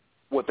draft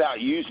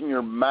without using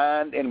your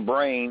mind and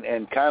brain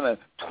and kind of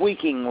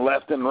tweaking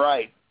left and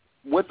right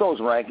with those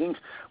rankings,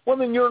 well,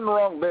 then you're in the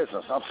wrong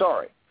business. I'm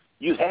sorry.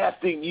 You have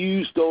to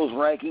use those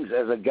rankings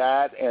as a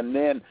guide and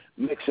then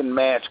mix and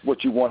match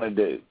what you want to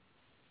do.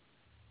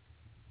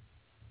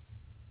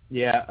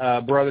 Yeah,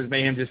 Brothers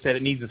Mayhem just said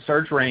it needs a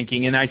search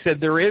ranking, and I said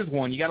there is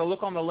one. You got to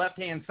look on the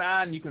left-hand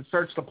side, and you can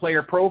search the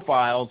player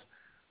profiles.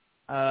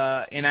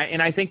 And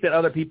I think that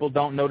other people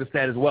don't notice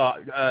that as well.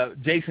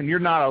 Jason, you're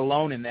not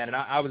alone in that, and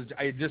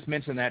I just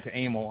mentioned that to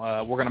Emil.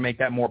 We're going to make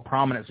that more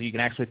prominent so you can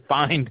actually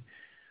find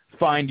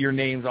your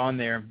names on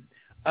there.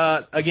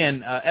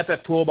 Again,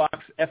 FF Toolbox,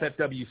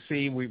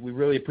 FFWC, we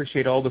really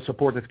appreciate all the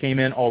support that came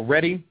in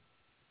already.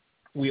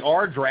 We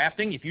are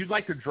drafting. If you'd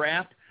like to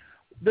draft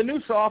the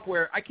new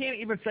software, I can't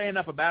even say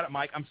enough about it,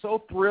 Mike. I'm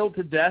so thrilled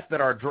to death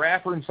that our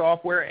draft room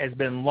software has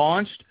been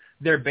launched.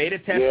 They're beta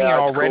testing it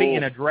already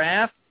in a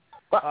draft.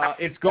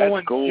 It's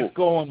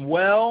going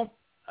well.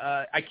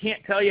 I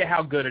can't tell you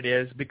how good it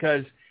is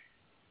because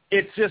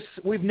it's just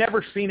we've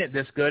never seen it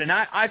this good. And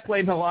I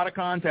played in a lot of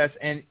contests,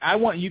 and I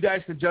want you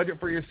guys to judge it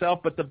for yourself,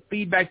 but the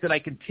feedback that I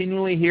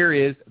continually hear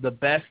is the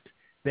best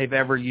they've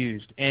ever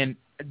used. And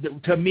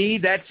to me,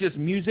 that's just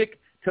music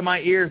to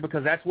my ears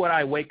because that's what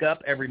I wake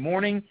up every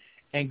morning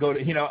and go to,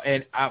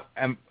 and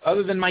I'm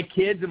other than my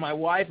kids and my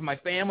wife and my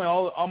family,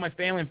 all my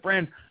family and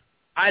friends,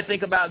 I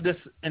think about this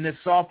and this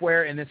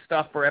software and this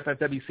stuff for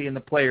FFWC and the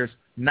players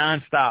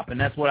nonstop. And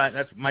that's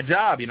my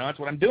job, that's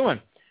what I'm doing.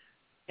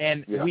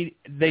 And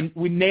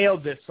we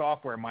nailed this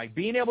software, Mike.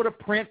 Being able to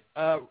print,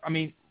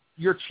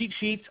 your cheat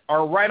sheets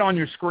are right on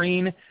your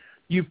screen.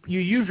 You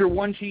use your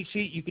one cheat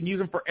sheet. You can use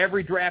them for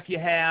every draft you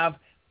have,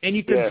 and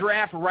you can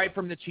draft right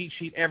from the cheat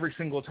sheet every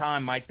single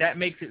time, Mike. That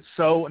makes it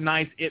so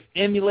nice. It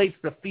emulates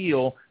the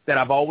feel that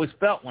I've always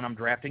felt when I'm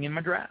drafting in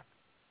my draft.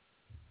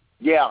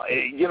 Yeah,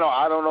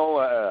 I don't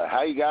know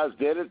how you guys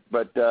did it,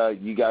 but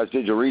you guys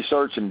did your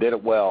research and did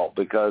it well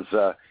because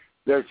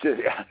there's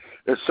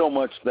so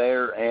much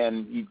there,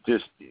 and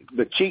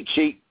the cheat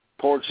sheet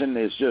portion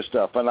is just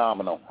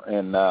phenomenal,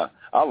 and I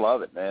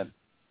love it, man.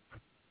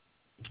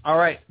 All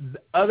right.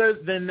 Other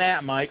than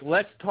that, Mike,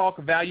 let's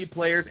talk value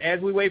players. As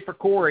we wait for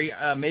Corey,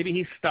 maybe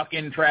he's stuck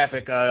in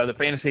traffic. The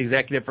fantasy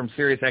executive from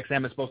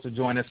SiriusXM is supposed to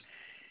join us.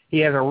 He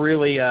has a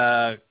really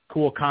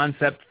cool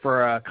concept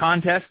for a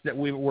contest that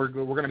we're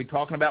going to be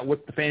talking about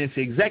with the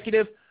fantasy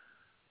executive.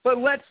 But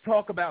let's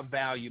talk about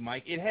value,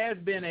 Mike. It has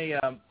been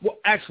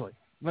actually,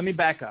 let me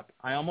back up.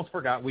 I almost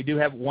forgot. We do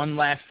have one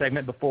last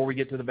segment before we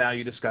get to the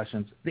value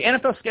discussions. The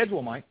NFL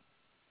schedule, Mike.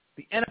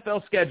 The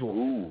NFL schedule.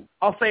 Ooh.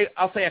 I'll say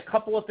a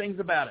couple of things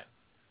about it.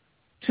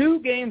 2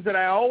 games that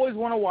I always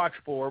want to watch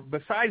for,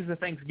 besides the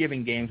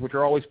Thanksgiving games, which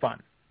are always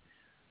fun.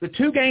 The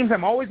 2 games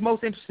I'm always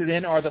most interested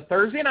in are the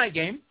Thursday night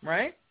game,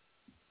 right?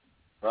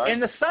 Right.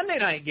 And the Sunday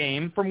night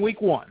game from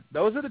Week 1.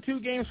 Those are the 2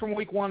 games from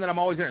Week 1 that I'm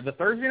always in. The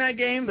Thursday night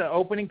game, the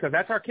opening, because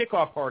that's our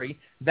kickoff party.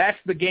 That's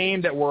the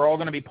game that we're all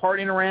going to be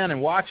partying around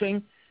and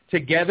watching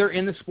together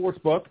in the sports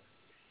book.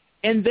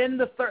 And then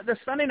the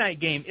Sunday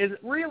night game is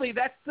really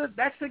that's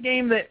the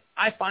game that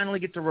I finally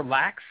get to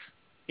relax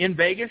in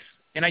Vegas,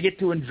 and I get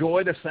to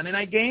enjoy the Sunday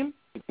night game.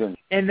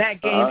 And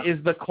that game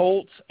is the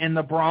Colts and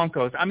the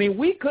Broncos. I mean,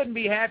 we couldn't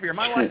be happier.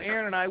 My wife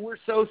Erin and I, we're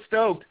so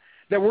stoked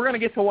that we're going to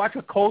get to watch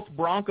a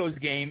Colts-Broncos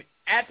game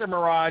at the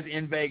Mirage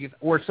in Vegas.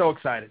 We're so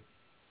excited.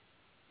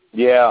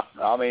 Yeah,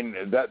 I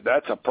mean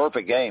that's a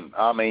perfect game.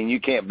 I mean, you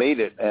can't beat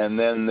it. And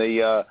then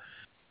the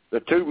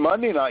 2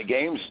 Monday night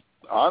games,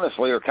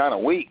 honestly, are kind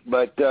of weak,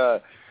 but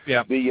the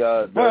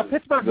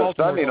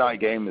Sunday night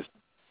game is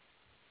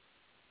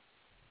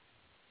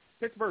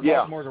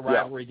Pittsburgh-Baltimore's a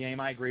rivalry game.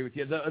 I agree with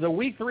you. The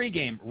Week 3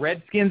 game,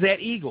 Redskins at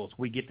Eagles.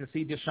 We get to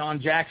see Deshaun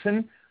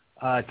Jackson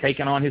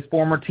taking on his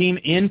former team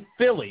in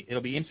Philly.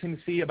 It'll be interesting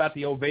to see about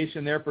the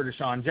ovation there for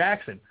Deshaun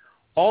Jackson.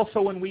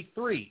 Also in Week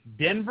 3,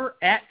 Denver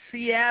at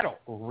Seattle,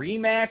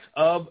 rematch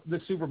of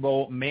the Super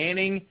Bowl.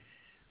 Manning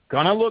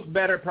going to look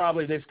better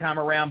probably this time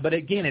around, but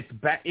again,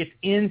 it's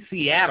in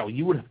Seattle.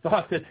 You would have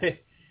thought that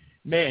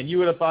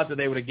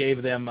they would have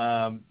gave them,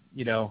 a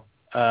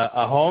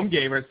home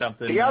game or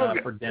something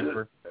for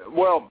Denver.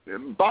 Well,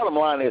 bottom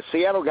line is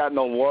Seattle got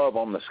no love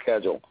on the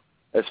schedule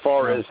as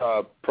far as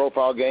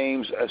profile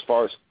games, as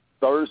far as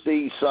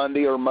Thursday,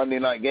 Sunday, or Monday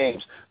night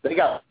games. They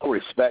got no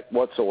respect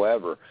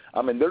whatsoever.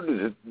 I mean, they're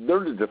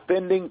the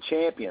defending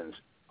champions,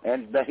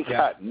 and they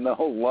got no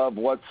love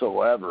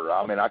whatsoever.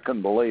 I mean, I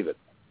couldn't believe it.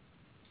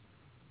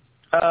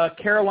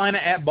 Carolina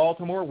at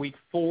Baltimore, Week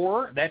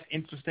 4. That's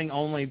interesting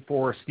only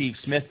for Steve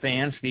Smith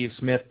fans. Steve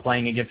Smith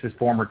playing against his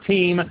former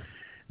team.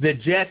 The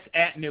Jets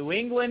at New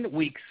England,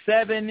 Week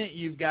 7.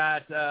 You've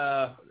got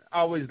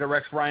always the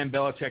Rex Ryan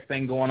Belichick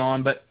thing going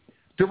on. But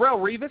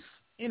Darrelle Revis,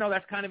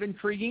 that's kind of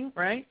intriguing,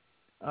 right?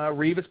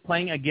 Revis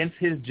playing against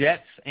his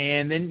Jets.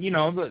 And then,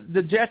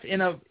 the Jets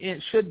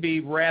it should be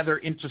rather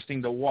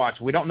interesting to watch.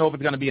 We don't know if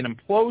it's going to be an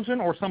implosion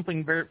or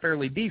something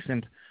fairly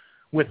decent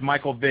with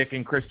Michael Vick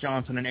and Chris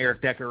Johnson and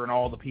Eric Decker and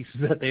all the pieces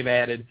that they've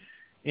added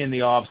in the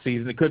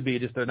offseason. It could be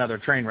just another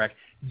train wreck.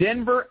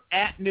 Denver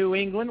at New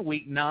England,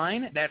 Week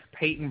 9. That's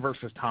Peyton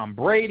versus Tom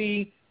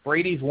Brady.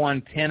 Brady's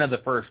won 10 of the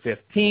first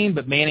 15,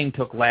 but Manning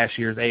took last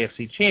year's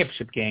AFC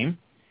Championship game.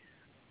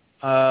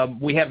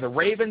 We have the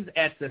Ravens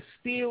at the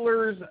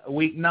Steelers,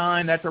 Week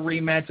 9. That's a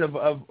rematch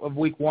of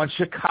Week 1.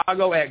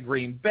 Chicago at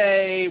Green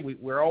Bay.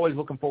 We're always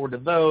looking forward to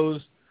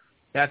those.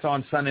 That's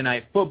on Sunday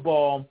Night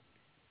Football.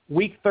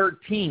 Week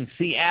 13,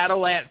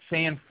 Seattle at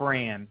San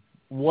Fran.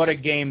 What a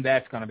game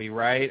that's going to be,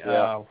 right?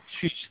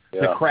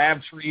 The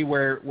Crabtree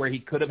where he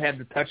could have had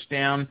the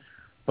touchdown,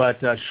 but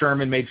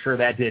Sherman made sure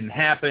that didn't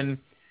happen.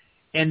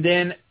 And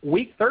then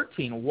Week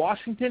 13,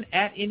 Washington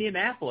at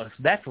Indianapolis.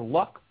 That's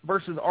Luck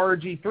versus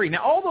RG3.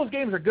 Now, all those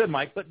games are good,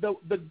 Mike, but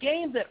the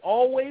game that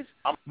always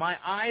my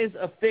eyes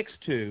affix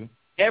to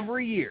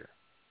every year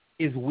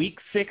is Week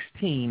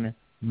 16,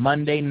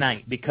 Monday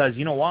night, because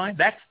you know why?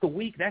 That's the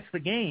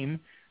game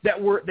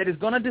that is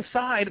going to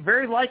decide,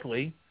 very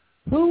likely,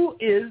 who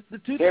is the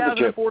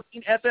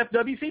 2014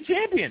 FFWC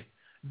champion.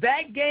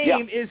 That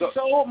game is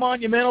so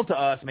monumental to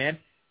us, man.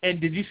 And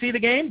did you see the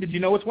game? Did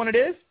you know which one it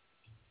is?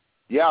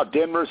 Yeah,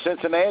 Denver,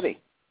 Cincinnati.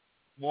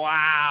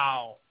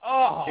 Wow.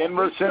 Oh,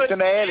 Denver,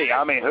 Cincinnati.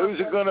 I mean, who's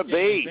it going to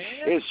be?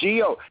 Is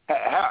Gio?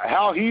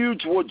 How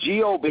huge will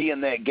Gio be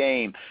in that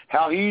game?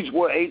 How huge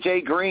will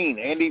A.J. Green,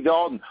 Andy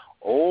Dalton,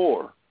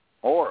 or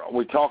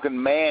we're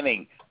talking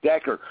Manning,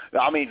 Decker?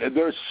 I mean,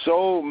 there's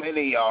so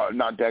many,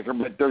 not Decker,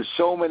 but there's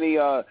so many,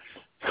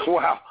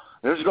 wow,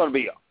 there's going to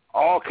be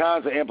all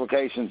kinds of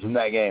implications in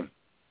that game.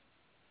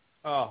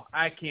 Oh,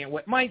 I can't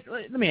wait. Mike,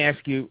 let me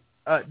ask you,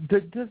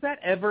 does that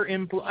ever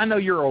influence? I know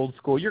you're old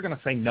school. You're going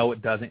to say no,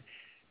 it doesn't.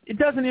 It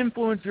doesn't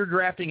influence your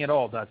drafting at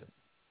all, does it?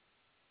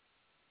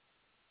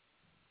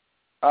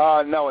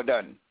 No, it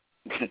doesn't.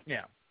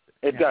 Yeah,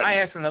 it doesn't. I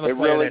asked another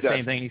player that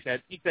same thing. He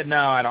said, no,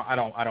 I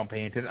don't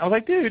pay attention. I was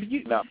like,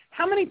 dude,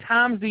 how many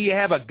times do you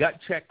have a gut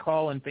check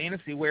call in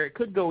fantasy where it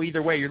could go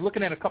either way? You're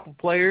looking at a couple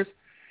players,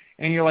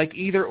 and you're like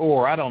either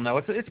or. I don't know.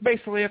 It's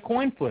basically a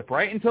coin flip,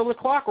 right? Until the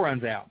clock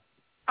runs out.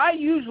 I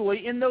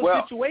usually in those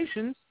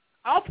situations,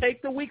 I'll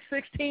take the Week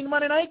 16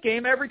 Monday night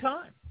game every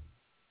time.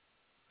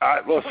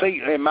 Well,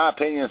 see, in my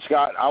opinion,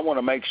 Scott, I want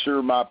to make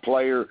sure my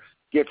player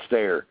gets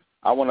there.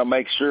 I want to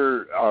make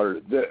sure,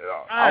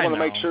 I want to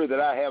make sure that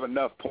I have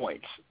enough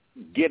points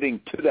getting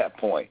to that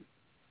point.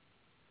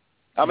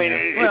 I mean,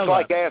 it's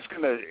like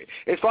asking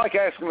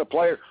the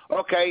player,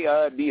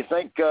 okay, do you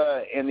think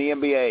in the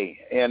NBA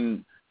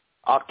in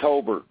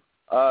October,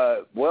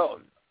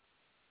 well,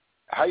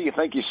 how do you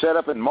think you set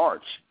up in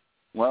March?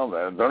 Well,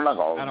 they're not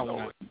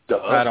going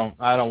to.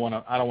 I don't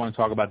want to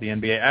talk about the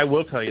NBA. I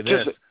will tell you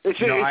this. It's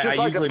just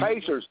like the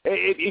Pacers.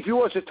 If you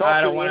was to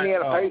talk to the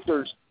Indiana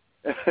Pacers,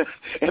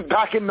 and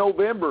back in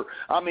November,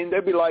 I mean,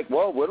 they'd be like,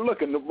 "Well, we're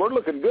looking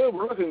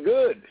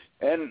good,"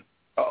 and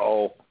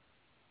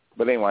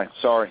But anyway,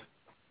 sorry.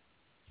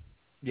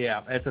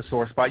 Yeah, it's a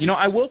sore spot.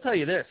 I will tell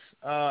you this,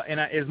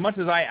 as much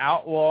as I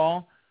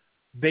outlaw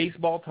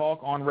baseball talk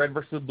on Red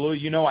versus Blue,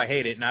 I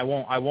hate it, and I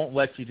won't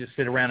let you just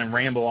sit around and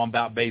ramble on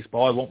about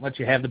baseball. I won't let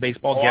you have the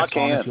baseball guests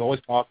on that you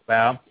always talk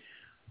about.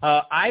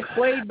 I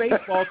played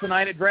baseball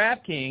tonight at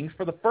DraftKings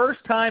for the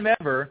first time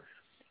ever,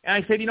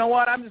 and I said, you know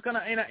what, I'm just gonna.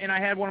 And I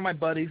had one of my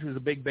buddies who's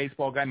a big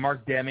baseball guy,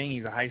 Mark Deming.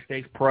 He's a high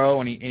stakes pro,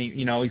 and he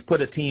he's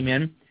put a team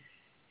in,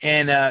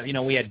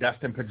 and we had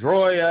Dustin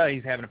Pedroia.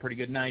 He's having a pretty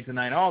good night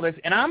tonight. All this,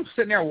 and I'm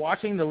sitting there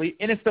watching the league,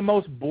 and it's the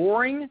most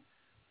boring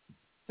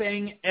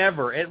thing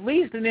ever. At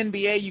least in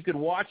NBA, you could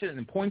watch it, and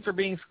the points are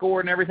being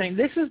scored and everything.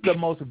 This is the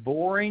most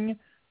boring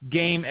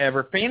game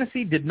ever.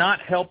 Fantasy did not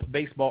help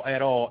baseball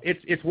at all.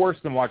 It's worse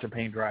than watching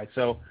paint dry.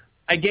 So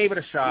I gave it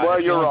a shot.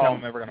 Well, you're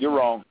wrong.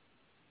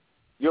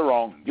 You're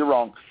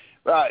wrong.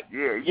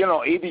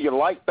 Either you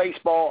like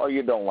baseball or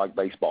you don't like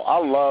baseball. I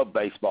love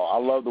baseball. I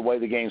love the way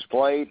the game's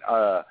played.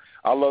 I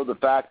love the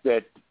fact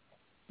that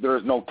there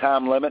is no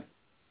time limit.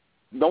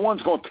 No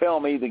one's going to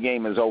tell me the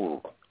game is over.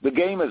 The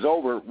game is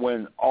over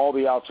when all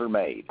the outs are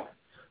made.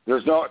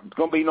 There's not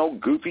going to be no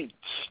goofy,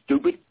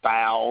 stupid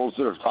fouls.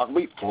 There's not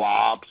going to be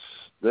flops,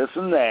 this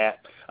and that.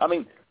 I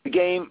mean, the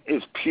game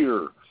is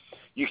pure.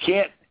 You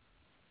can't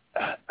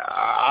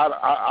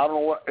I don't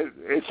know what –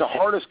 it's the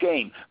hardest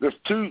game. There's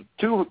the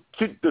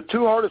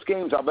two hardest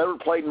games I've ever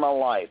played in my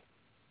life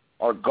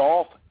are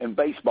golf and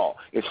baseball.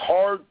 It's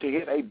hard to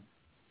hit a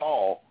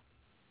ball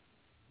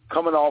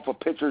coming off a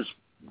pitcher's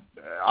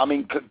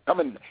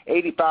coming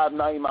 85,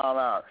 90 mile an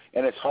hour,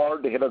 and it's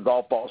hard to hit a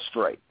golf ball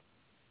straight.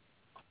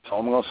 That's all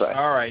I'm going to say.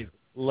 All right.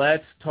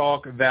 Let's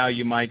talk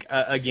value, Mike.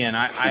 Again,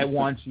 I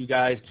want you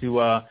guys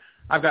to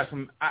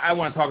I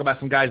want to talk about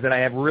some guys that I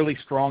have really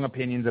strong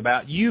opinions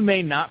about. You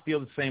may not feel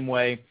the same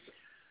way.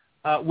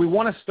 We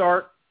want to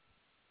start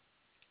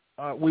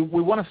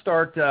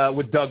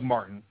with Doug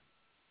Martin.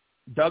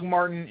 Doug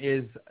Martin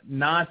is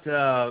not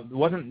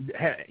wasn't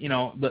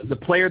the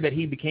player that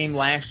he became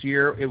last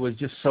year. It was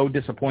just so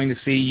disappointing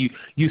to see.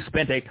 You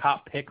spent a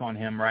top pick on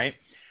him, right?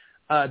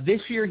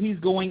 This year he's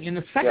going in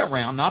the second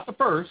round, not the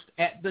first,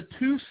 at the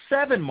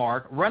 2.7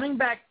 mark, running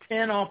back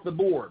 10 off the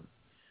board.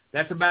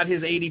 That's about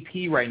his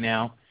ADP right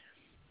now.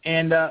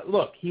 And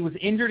look, he was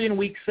injured in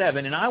Week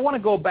 7, and I want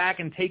to go back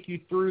and take you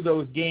through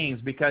those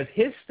games because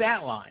his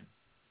stat line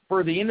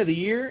for the end of the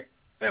year,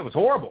 it was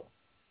horrible.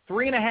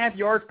 3.5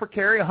 yards per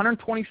carry,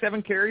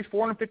 127 carries,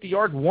 450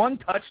 yards, 1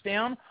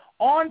 touchdown,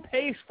 on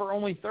pace for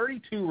only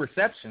 32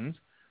 receptions.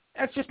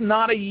 That's just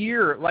not a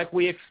year like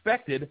we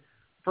expected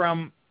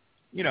from,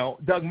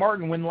 Doug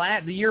Martin when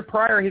the year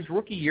prior, his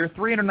rookie year,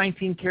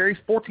 319 carries,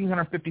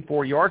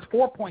 1,454 yards,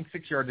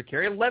 4.6 yards a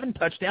carry, 11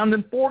 touchdowns,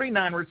 and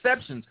 49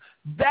 receptions.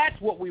 That's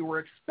what we were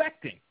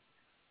expecting.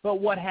 But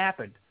what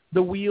happened?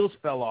 The wheels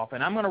fell off.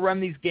 And I'm going to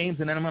run these games,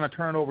 and then I'm going to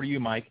turn it over to you,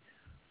 Mike.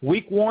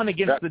 Week 1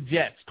 against the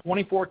Jets,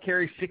 24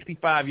 carries,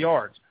 65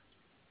 yards.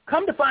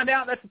 Come to find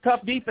out, that's a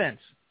tough defense,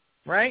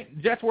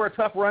 right? Jets were a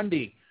tough run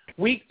D.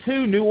 Week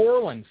 2, New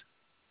Orleans,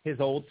 his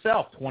old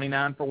self,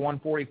 29 for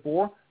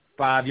 144,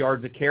 5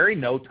 yards a carry,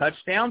 no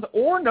touchdowns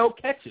or no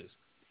catches.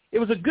 It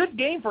was a good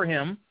game for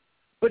him,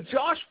 but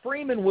Josh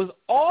Freeman was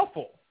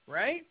awful,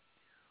 right?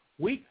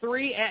 Week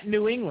 3 at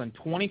New England,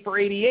 20 for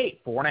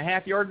 88,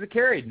 4.5 yards a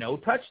carry, no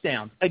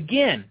touchdowns.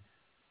 Again,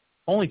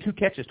 Only 2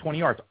 catches, 20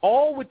 yards,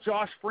 all with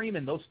Josh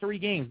Freeman, those 3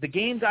 games. The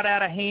game got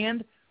out of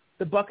hand.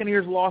 The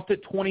Buccaneers lost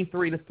it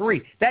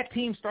 23-3. That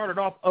team started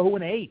off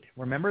 0-8.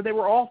 Remember, they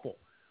were awful.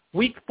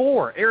 Week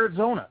 4,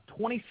 Arizona,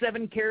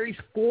 27 carries,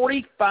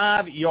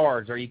 45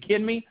 yards. Are you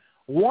kidding me?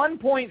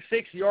 1.6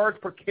 yards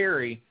per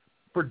carry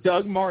for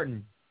Doug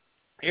Martin.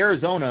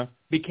 Arizona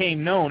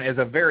became known as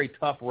a very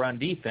tough run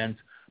defense,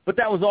 but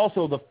that was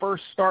also the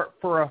first start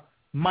for a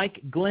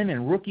Mike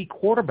Glennon, rookie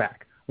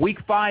quarterback. Week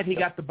 5, he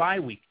got the bye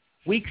week.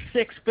 Week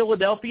 6,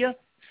 Philadelphia,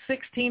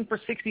 16 for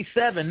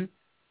 67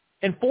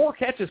 and 4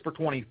 catches for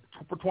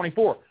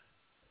 24.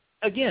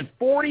 Again,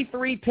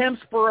 43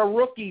 attempts for a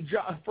rookie,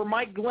 for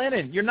Mike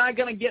Glennon. You're not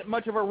going to get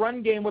much of a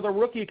run game with a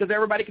rookie because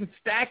everybody can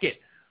stack it.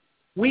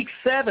 Week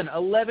 7,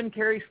 11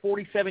 carries,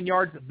 47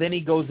 yards. Then he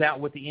goes out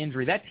with the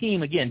injury. That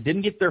team, again,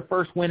 didn't get their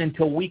first win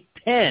until Week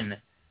 10,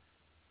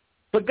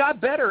 but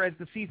got better as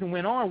the season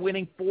went on,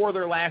 winning 4 of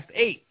their last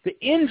 8. The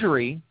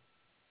injury,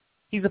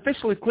 he's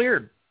officially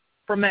cleared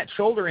from that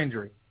shoulder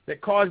injury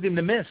that caused him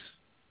to miss.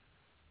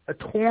 A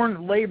torn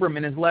labrum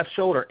in his left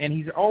shoulder, and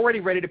he's already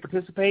ready to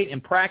participate in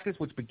practice,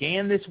 which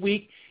began this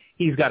week.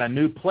 He's got a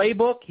new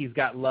playbook. He's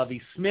got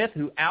Lovie Smith,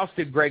 who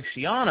ousted Greg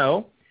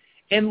Schiano,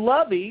 and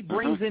Lovie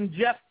brings in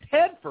Jeff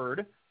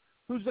Tedford,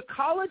 who's the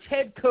college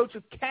head coach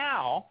of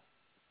Cal,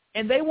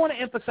 and they want to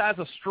emphasize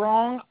a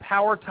strong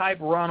power-type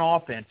run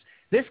offense.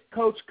 This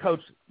coach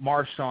coached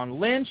Marshawn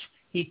Lynch.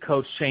 He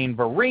coached Shane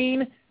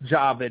Vereen,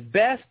 Javid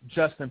Best,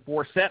 Justin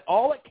Forsett,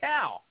 all at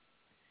Cal.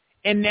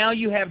 And now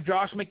you have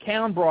Josh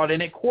McCown brought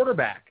in at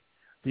quarterback.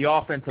 The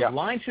offensive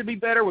line should be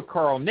better with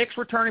Carl Nix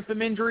returning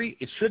from injury.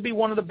 It should be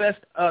one of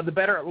the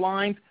better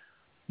lines.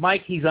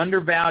 Mike, he's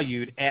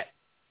undervalued at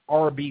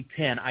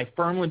RB10. I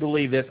firmly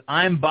believe this.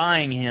 I'm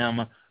buying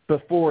him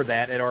before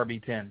that at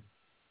RB10.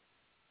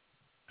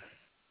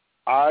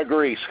 I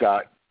agree,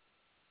 Scott.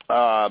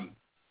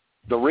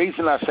 The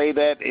reason I say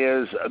that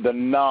is the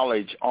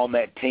knowledge on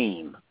that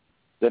team,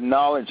 the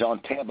knowledge on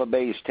Tampa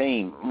Bay's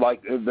team,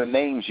 like the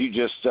names you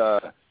just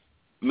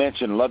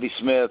mentioned, Lovie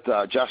Smith,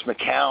 Josh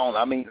McCown.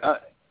 I mean,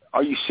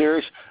 are you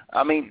serious?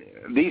 I mean,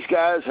 these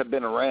guys have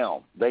been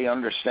around. They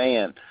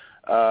understand.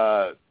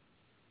 Doug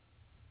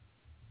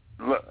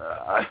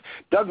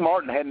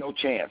Martin had no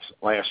chance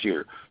last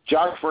year.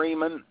 Josh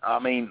Freeman, I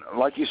mean,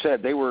 like you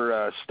said, they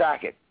were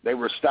stacking. They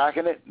were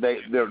stacking it.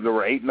 They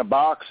were 8 in the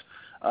box.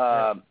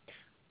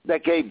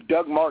 That gave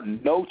Doug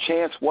Martin no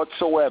chance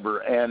whatsoever.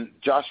 And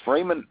Josh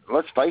Freeman,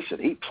 let's face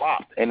it, he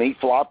flopped, and he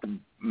flopped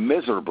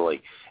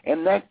miserably.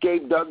 And that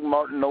gave Doug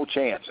Martin no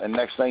chance. And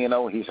next thing you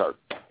know, he's hurt.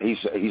 He's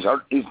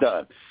hurt. He's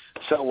done.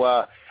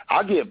 So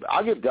I'll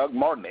give Doug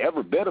Martin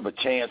every bit of a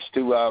chance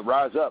to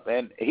rise up,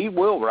 and he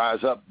will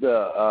rise up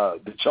the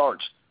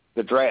charts,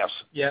 the drafts.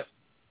 Yep.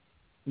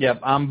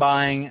 I'm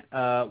buying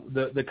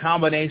the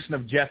combination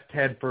of Jeff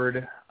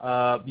Tedford.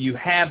 You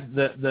have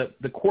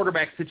the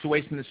quarterback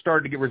situation that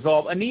started to get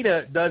resolved.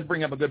 Anita does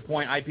bring up a good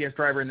point, IPS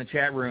driver in the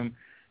chat room,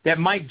 that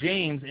Mike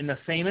James in the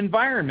same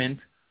environment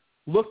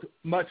looked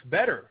much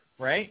better,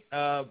 right?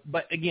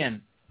 But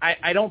again,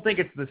 I don't think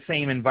it's the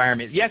same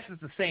environment. Yes,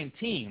 it's the same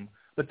team,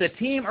 but the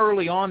team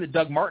early on that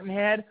Doug Martin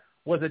had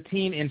was a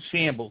team in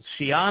shambles.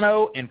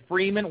 Schiano and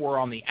Freeman were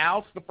on the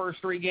outs the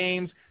first 3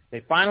 games.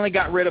 They finally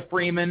got rid of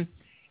Freeman.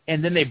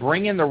 And then they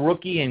bring in the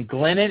rookie in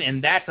Glennon,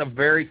 and that's a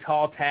very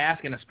tall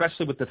task, and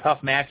especially with the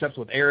tough matchups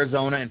with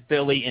Arizona and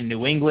Philly and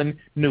New England,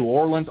 New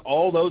Orleans,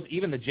 all those,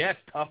 even the Jets,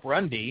 tough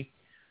run D.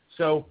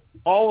 So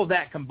all of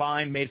that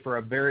combined made for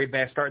a very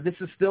bad start. This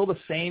is still the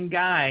same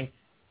guy,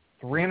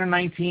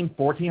 319,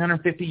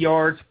 1,450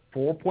 yards,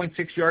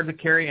 4.6 yards a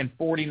carry, and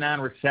 49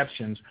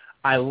 receptions.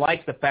 I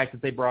like the fact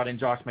that they brought in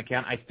Josh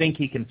McCown. I think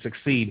he can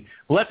succeed.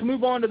 Let's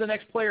move on to the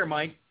next player,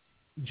 Mike,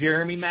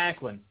 Jeremy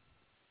Maclin.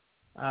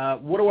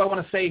 What do I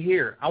want to say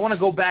here? I want to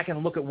go back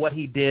and look at what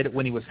he did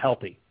when he was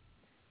healthy.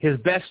 His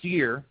best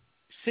year,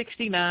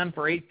 69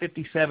 for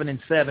 857 and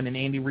 7 in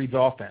Andy Reid's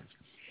offense.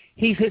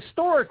 He's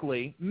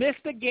historically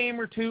missed a game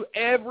or two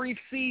every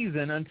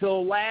season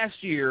until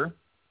last year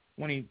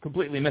when he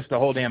completely missed the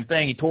whole damn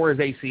thing. He tore his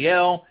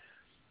ACL.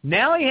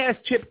 Now he has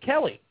Chip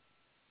Kelly,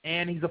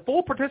 and he's a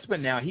full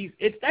participant now.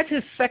 That's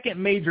his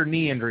second major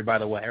knee injury, by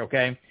the way,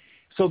 okay?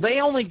 So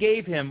they only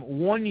gave him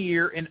 1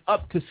 year and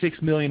up to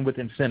 $6 million with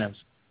incentives.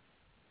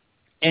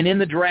 And in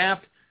the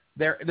draft,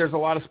 there's a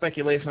lot of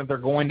speculation that they're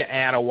going to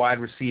add a wide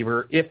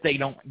receiver if they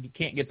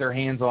can't get their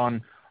hands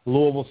on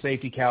Louisville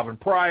safety Calvin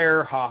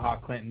Pryor,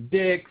 Clinton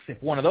Dix. If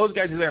one of those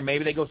guys is there,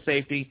 maybe they go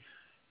safety.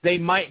 They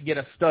might get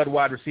a stud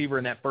wide receiver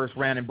in that first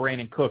round in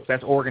Brandon Cooks.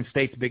 That's Oregon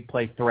State's big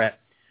play threat.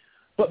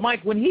 But,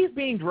 Mike, when he's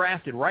being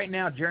drafted right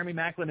now, Jeremy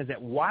Maclin is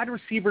at wide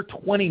receiver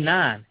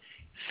 29,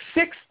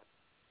 6th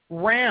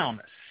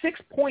round,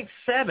 6.7,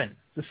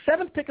 the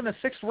 7th pick in the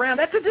 6th round.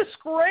 That's a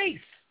disgrace.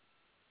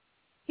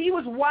 He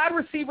was wide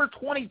receiver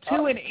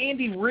 22 in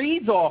Andy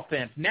Reid's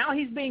offense. Now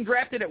he's being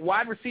drafted at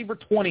wide receiver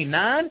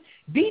 29.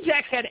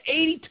 D-Jax had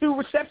 82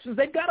 receptions.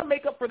 They've got to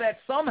make up for that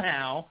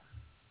somehow.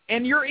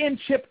 And you're in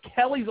Chip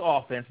Kelly's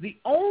offense. The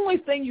only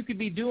thing you could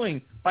be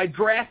doing by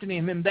drafting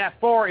him that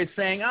far is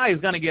saying,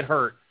 he's going to get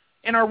hurt.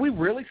 And are we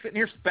really sitting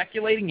here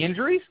speculating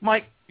injuries?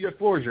 Mike, your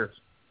floor is yours.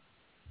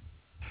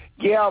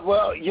 Yeah,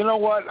 well, you know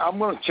what? I'm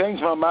going to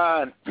change my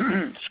mind.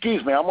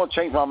 Excuse me. I'm going to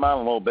change my mind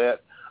a little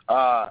bit.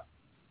 I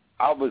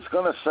was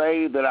going to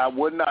say that I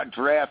would not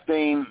draft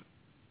him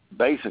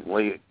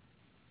basically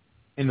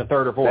in the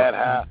third or fourth. That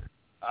high.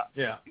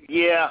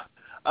 Yeah.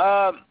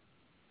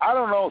 I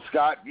don't know,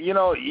 Scott. You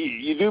know,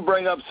 you do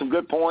bring up some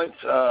good points.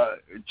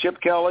 Chip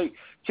Kelly.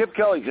 Chip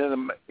Kelly's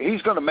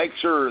he's going to make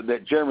sure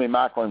that Jeremy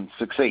Maclin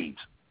succeeds.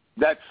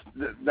 That's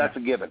a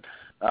given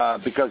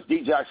because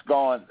D-Jack's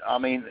gone. I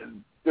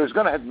mean, there's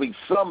going to have to be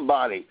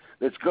somebody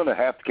that's going to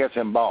have to catch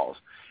him balls.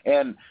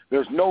 And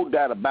there's no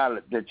doubt about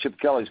it that Chip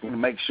Kelly's going to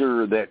make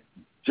sure that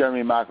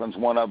Jeremy Maclin's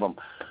one of them.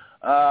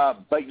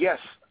 But, yes,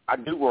 I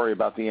do worry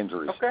about the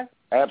injuries. Okay.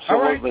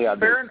 Absolutely, all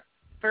right.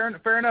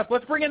 Fair enough.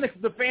 Let's bring in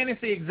the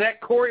fantasy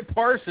exec, Corey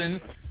Parson.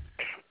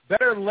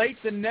 Better late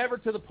than never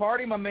to the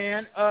party, my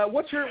man.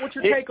 What's your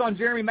take on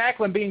Jeremy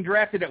Maclin being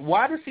drafted at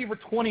wide receiver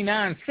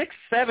 29,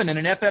 6'7", in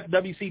an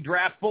FFWC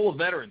draft full of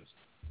veterans?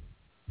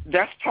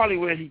 That's probably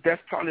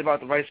about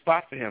the right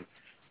spot for him.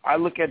 I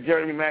look at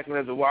Jeremy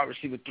Maclin as a wide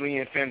receiver 3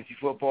 in fantasy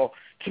football.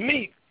 To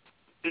me,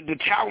 the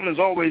talent has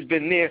always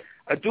been there.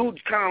 A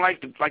dude's kind of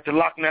like the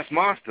Loch Ness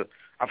Monster.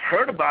 I've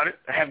heard about it.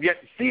 I have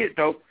yet to see it,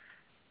 though.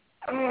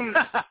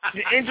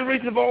 The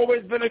injuries have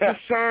always been a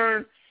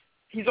concern.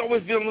 He's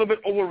always been a little bit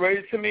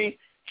overrated to me.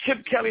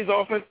 Chip Kelly's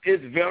offense is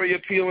very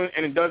appealing,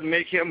 and it does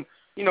make him,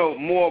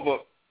 more of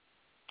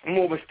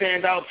a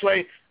standout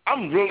play.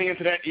 I'm really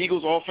into that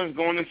Eagles offense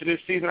going into this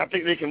season. I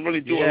think they can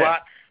really do a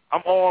lot.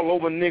 I'm all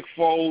over Nick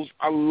Foles.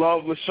 I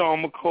love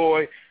LaShawn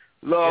McCoy.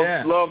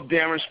 Love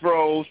Darren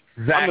Sproles.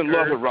 I'm in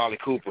love with Riley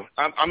Cooper.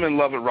 I'm in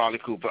love with Riley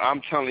Cooper.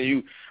 I'm telling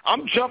you,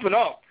 I'm jumping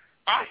up.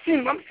 I'm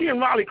seeing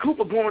Riley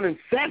Cooper going in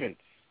 7.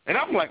 And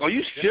I'm like, are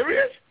you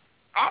serious?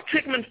 I'll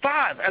take him in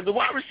 5. As a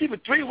wide receiver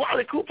 3,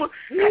 Riley Cooper,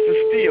 that's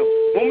a steal.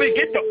 When we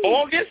get to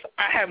August,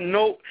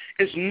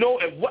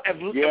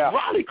 if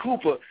Riley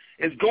Cooper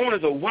is going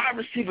as a wide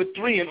receiver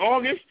 3 in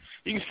August,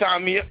 you can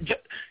sign me up.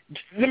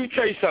 Let me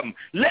tell you something.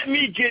 Let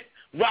me get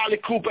Riley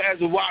Cooper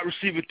as a wide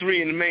receiver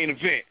 3 in the main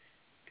event.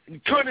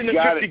 Turn in the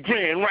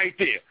 $50,000 right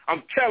there.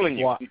 I'm telling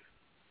you.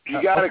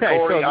 You got it,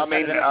 Corey. I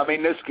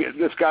mean, this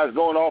guy's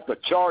going off the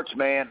charts,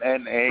 man,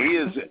 and he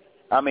is.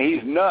 I mean,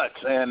 he's nuts,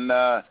 and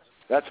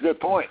that's a good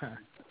point.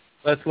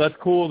 Let's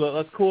cool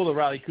the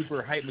Riley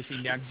Cooper hype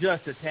machine down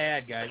just a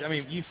tad, guys. I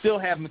mean, you still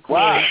have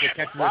McCoy that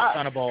catches a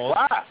ton of balls.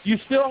 You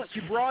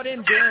brought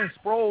in Darren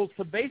Sproles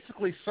to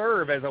basically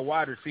serve as a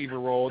wide receiver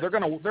role. They're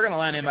gonna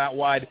line him out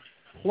wide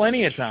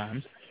plenty of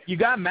times. You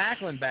got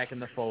Maclin back in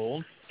the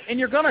fold, and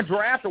you're gonna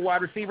draft a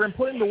wide receiver and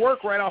put him to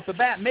work right off the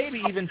bat.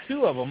 Maybe even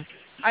 2 of them.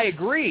 I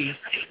agree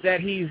that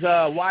he's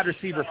wide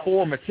receiver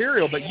 4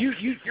 material, but you're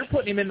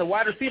putting him in the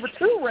wide receiver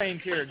 2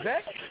 range here,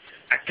 Zach.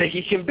 I think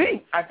he can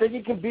be. I think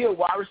he can be a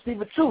wide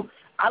receiver 2.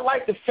 I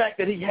like the fact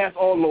that he has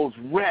all those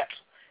reps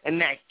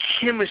and that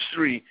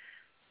chemistry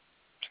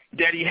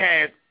that he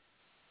had.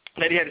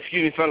 Excuse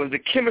me, fellas. The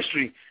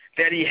chemistry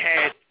that he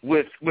had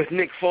with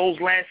Nick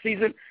Foles last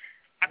season.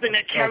 I think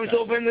that carries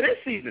over into this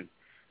season.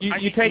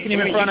 You taking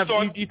him in front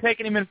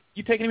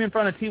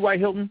of T.Y.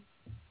 Hilton?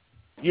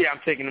 Yeah,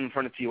 I'm taking him in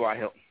front of T.Y.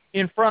 Hilton.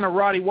 In front of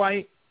Roddy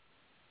White?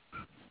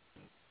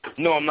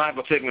 No, I'm not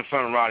going to take him in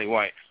front of Roddy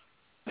White.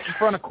 In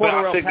front of Cordarrelle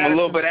Patterson? I'll take him a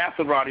little bit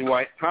after Roddy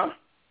White. Huh?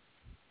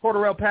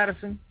 Cordarrelle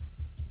Patterson?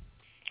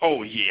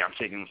 Oh, yeah, I'm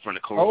taking him in front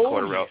of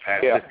Cordarrelle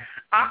Patterson. Yeah.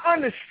 I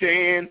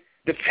understand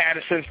the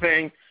Patterson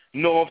thing,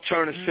 North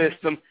Turner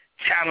system,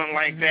 talent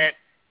like that.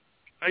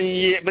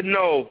 Yeah, but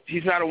no,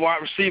 he's not a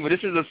wide receiver.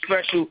 This is a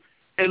special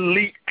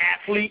elite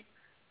athlete.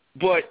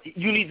 But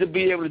you need to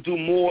be able to do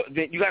more.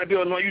 You got to be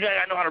able to know. You got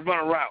to know how to run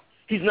a route.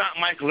 He's not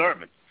Michael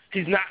Irvin.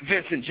 He's not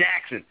Vincent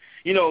Jackson.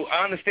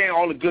 I understand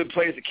all the good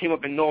players that came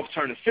up in North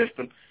Turner's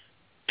system.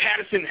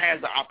 Patterson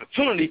has the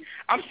opportunity.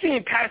 I'm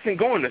seeing Patterson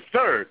going to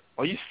 3rd.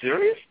 Are you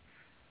serious?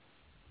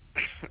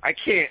 I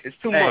can't. It's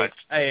too much.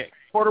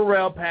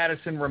 Cordarrelle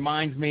Patterson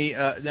reminds me,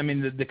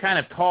 the kind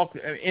of talk,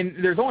 and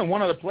there's only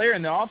one other player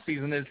in the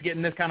offseason that's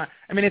getting this kind of,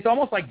 it's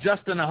almost like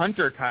Justin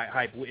Hunter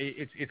hype.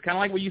 It's kind of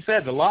like what you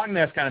said, the Loch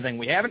Ness kind of thing.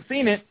 We haven't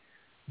seen it,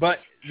 but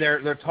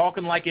they're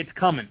talking like it's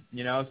coming,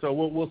 so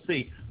we'll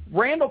see.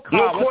 Randall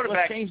Cobb. No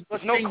quarterback.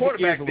 Let's no change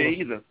quarterback the there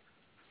either.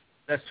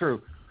 That's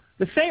true.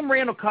 The same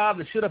Randall Cobb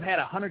that should have had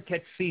a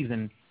 100-catch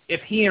season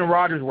if he and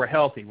Rodgers were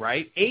healthy,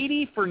 right?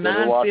 80 for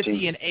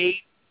 950 and 8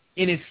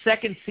 in his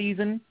second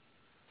season.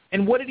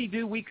 And what did he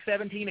do week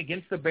 17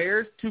 against the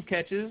Bears? 2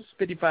 catches,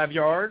 55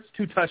 yards,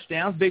 2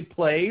 touchdowns, big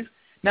plays.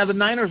 Now the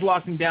Niners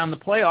locked him down in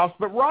the playoffs,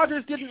 but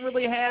Rodgers didn't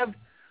really have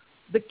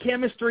the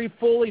chemistry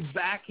fully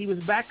back. He was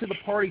back to the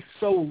party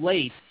so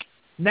late.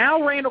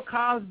 Now Randall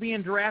Cobb's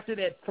being drafted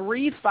at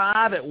 3-5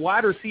 at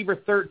wide receiver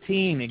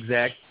 13,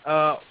 exec.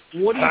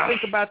 What do you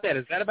think about that?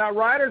 Is that about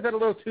right, or is that a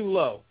little too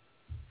low?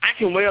 I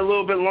can wait a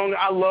little bit longer.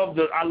 I love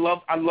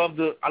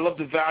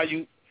the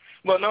value.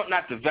 Well, no,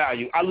 not the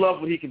value. I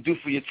love what he can do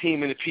for your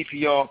team in the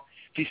PPR. If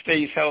he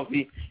stays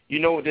healthy, you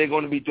know what they're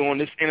going to be doing.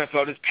 This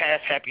NFL, this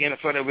pass-happy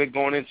NFL that we're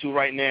going into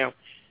right now,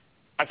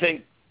 I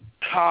think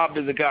Cobb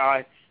is a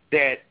guy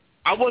that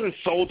I wasn't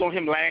sold on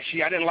him last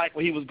year. I didn't like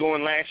where he was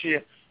going last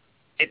year.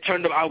 It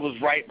turned out I was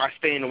right by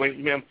staying away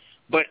from him.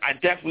 But I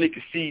definitely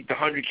could see the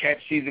 100-catch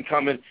season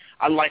coming.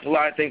 I like a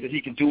lot of things that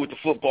he can do with the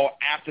football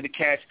after the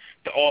catch.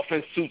 The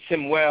offense suits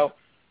him well.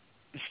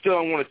 Still,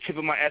 I want to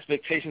tip my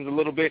expectations a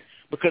little bit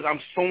because I'm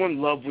so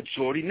in love with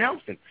Jordy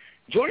Nelson.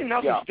 Jordy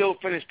Nelson still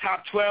finished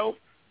top 12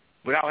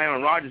 without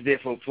Aaron Rodgers there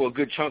for a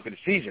good chunk of the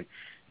season.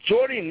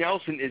 Jordy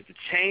Nelson is the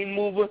chain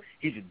mover.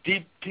 He's a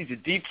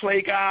deep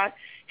play guy.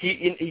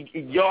 He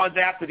yards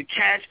after the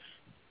catch.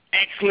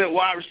 Excellent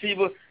wide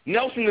receiver.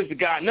 Nelson is the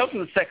guy.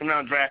 Nelson's a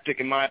second-round draft pick,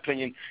 in my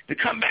opinion. To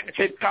come back and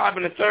take Cobb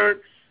in the third,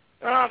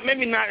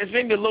 maybe not. It's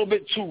maybe a little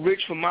bit too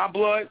rich for my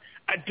blood.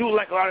 I do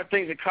like a lot of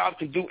things that Cobb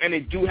can do, and they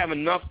do have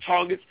enough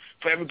targets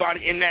for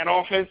everybody in that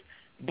offense.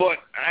 But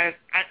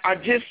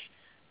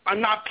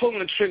I'm not pulling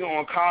the trigger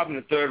on Cobb in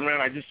the third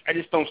round. I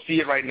just don't see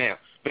it right now.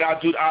 But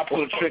I'll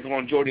pull the trigger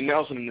on Jordy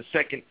Nelson in the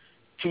second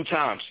 2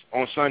 times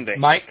on Sunday.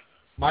 Mike,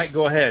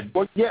 go ahead.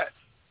 Well,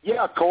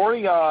 yeah,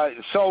 Corey.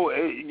 So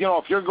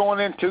if you're going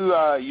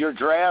into your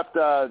draft,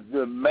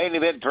 the main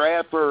event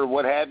draft or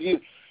what have you,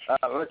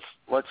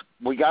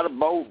 we got to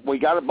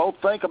both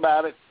think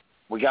about it.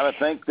 We got to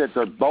think that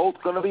they're both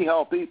going to be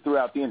healthy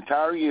throughout the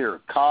entire year.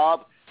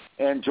 Cobb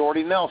and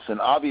Jordy Nelson.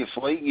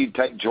 Obviously, you'd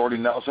take Jordy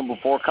Nelson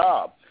before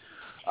Cobb.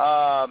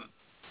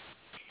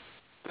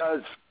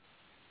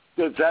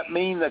 Does that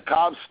mean that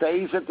Cobb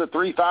stays at the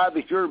 3-5?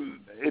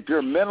 If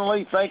you're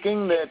mentally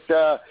thinking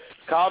that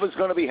Cobb is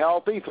going to be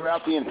healthy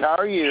throughout the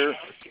entire year,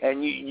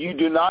 and you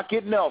do not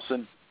get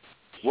Nelson,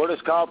 where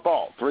does Cobb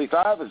fall?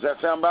 3-5? Does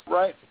that sound about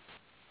right?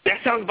 That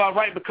sounds about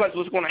right because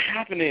what's going to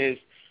happen is,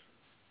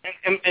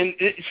 and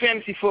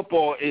fantasy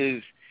football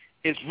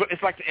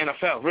it's like the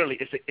NFL. Really,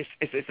 it's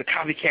a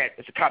copycat.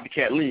 It's a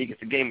copycat league.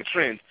 It's a game of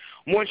trends.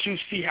 Once you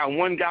see how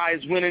one guy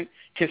is winning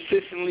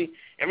consistently,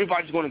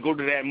 everybody's going to go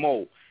to that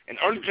mold. And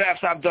early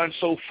drafts I've done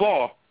so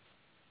far,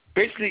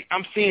 basically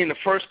I'm seeing the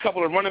first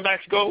couple of running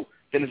backs go,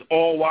 then it's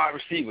all wide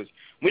receivers.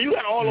 When you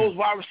got all those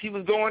wide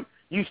receivers going,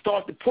 you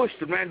start to push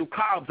the Randall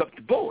Cobbs up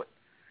the board.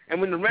 And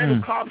when the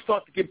Randall Cobbs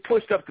start to get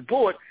pushed up the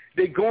board,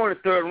 they go in the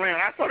third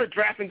round. I started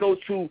drafting how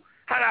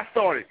did I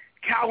start it?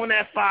 Calvin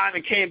at 5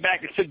 and came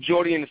back and took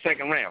Jordy in the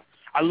second round.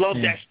 I love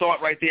that start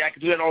right there. I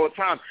could do that all the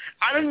time.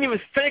 I didn't even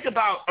think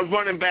about a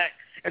running back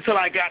until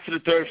I got to the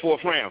third,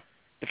 fourth round.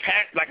 The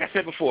pass, like I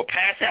said before,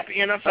 pass-happy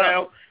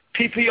NFL,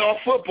 PPR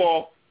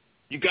football,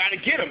 you got to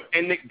get them.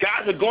 And the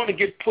guys are going to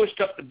get pushed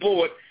up the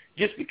board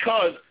just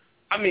because,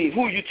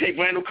 who you take,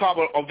 Randall Cobb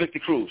or Victor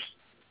Cruz?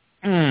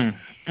 Geez.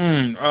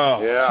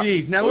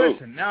 Now,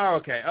 listen. Now,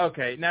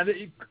 okay. Now,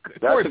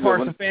 Corey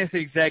Parson, fantasy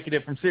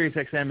executive from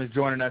SiriusXM, is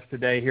joining us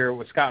today here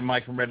with Scott and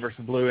Mike from Red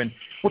vs. Blue, and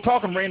we're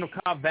talking Randall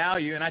Cobb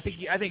value, and I think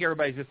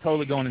everybody's just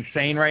totally going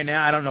insane right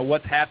now. I don't know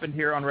what's happened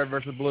here on Red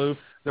vs. Blue.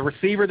 The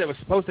receiver that was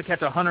supposed to catch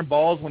 100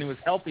 balls when he was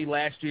healthy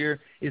last year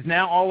is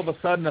now all of a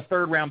sudden a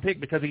third-round pick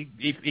because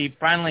he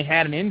finally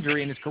had an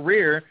injury in his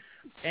career.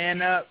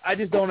 And I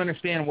just don't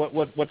understand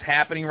what's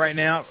happening right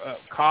now.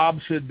 Cobb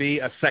should be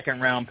a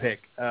second-round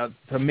pick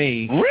to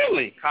me.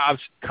 Really?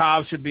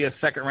 Cobb should be a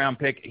second-round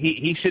pick.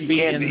 He should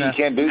be in the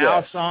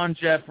Alshon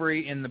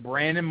Jeffrey, in the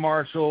Brandon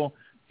Marshall.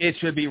 It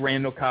should be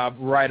Randall Cobb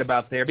right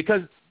about there.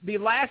 Because the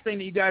last thing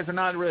that you guys are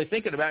not really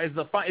thinking about is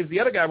the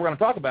other guy we're going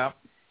to talk about.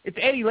 It's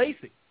Eddie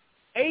Lacy.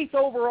 8th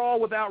overall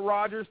without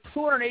Rodgers,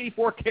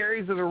 284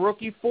 carries as a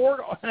rookie,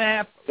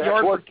 4.5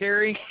 yards per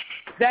carry.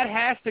 That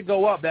has to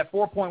go up, that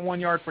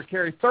 4.1 yards per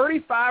carry.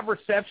 35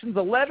 receptions,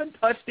 11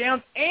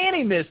 touchdowns, and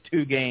he missed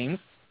 2 games.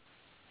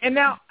 And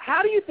now,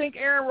 how do you think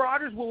Aaron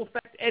Rodgers will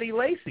affect Eddie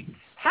Lacy?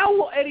 How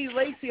will Eddie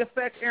Lacy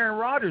affect Aaron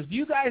Rodgers? Do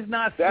you guys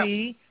not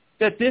see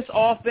that this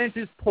offense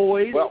is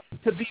poised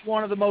to be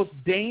one of the most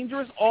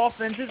dangerous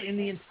offenses in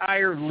the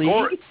entire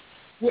league?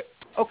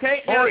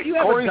 Okay, now if you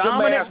have a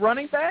dominant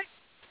running back,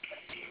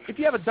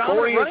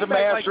 Corey is a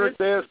master at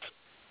this.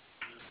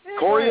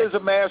 Corey is a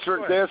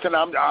master at this, and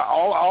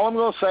all I'm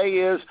going to say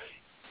is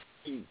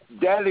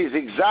that is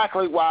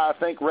exactly why I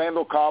think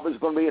Randall Cobb is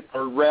going to be a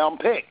third-round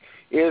pick,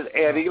 is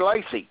Eddie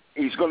Lacy.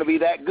 He's going to be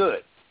that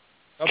good.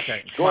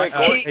 Okay. Go ahead,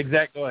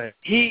 Corey. Go ahead.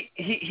 He's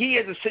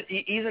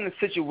in a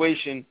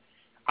situation.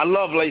 I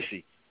love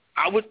Lacy.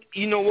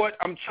 You know what?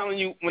 I'm telling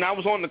you, when I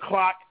was on the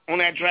clock on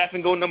that draft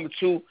and go number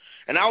 2,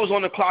 and I was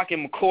on the clock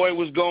and McCoy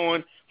was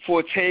going,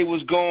 Forte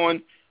was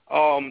going,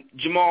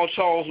 Jamal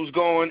Charles was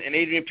going, and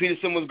Adrian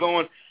Peterson was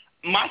going,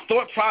 my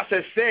thought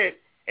process said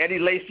Eddie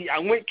Lacy. I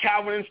went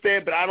Calvin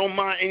instead, but I don't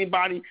mind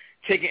anybody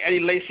taking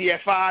Eddie Lacy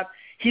at 5.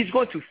 He's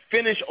going to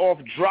finish off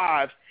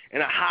drives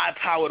in a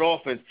high-powered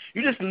offense.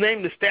 You just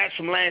named the stats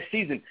from last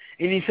season,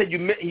 and he said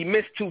he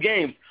missed 2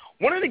 games.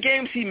 One of the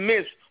games he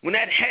missed, when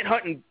that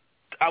head-hunting,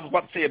 I was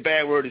about to say a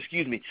bad word,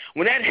 excuse me,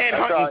 when that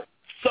head-hunting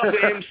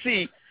sucker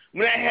MC,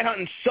 when that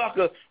head-hunting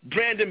sucker,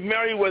 Brandon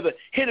Merriweather,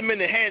 hit him in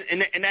the head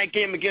in that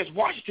game against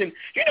Washington,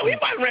 he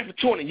might have ran for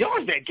 200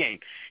 yards that game.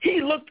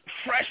 He looked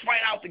fresh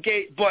right out the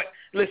gate, but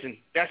listen,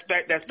 that's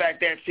back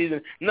that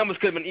season. Numbers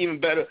could have been even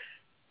better.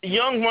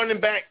 young running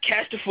back,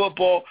 catch the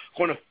football,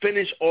 going to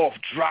finish off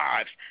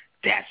drives.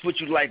 That's what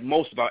you like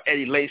most about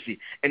Eddie Lacy.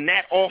 In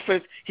that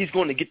offense, he's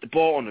going to get the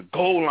ball on the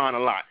goal line a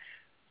lot.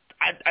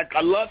 I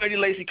love Eddie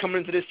Lacy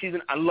coming into this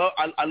season. I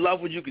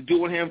love what you could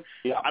do with him.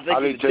 Yeah, I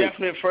think he's a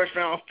definite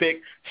first-round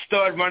pick,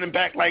 stud running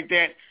back like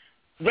that.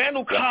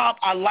 Randall Cobb,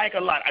 I like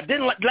a lot. I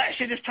didn't like last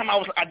year. This time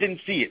I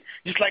didn't see it.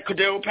 Just like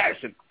Cordero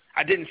Patterson,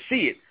 I didn't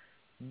see it.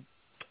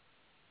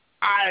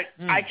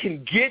 I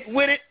can get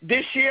with it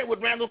this year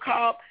with Randall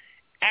Cobb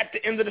at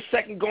the end of the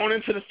second, going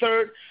into the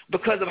third,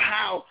 because of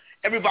how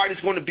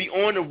everybody's going to be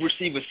on the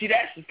receiver. See,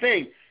 that's the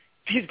thing.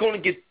 He's going to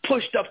get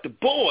pushed up the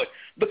board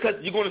because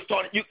you're going to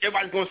start.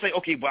 Everybody's going to say,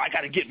 okay, well, I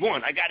got to get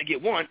one.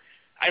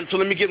 And so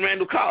let me get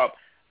Randall Cobb.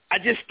 I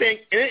just think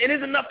it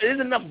is enough. It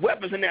is enough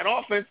weapons in that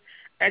offense.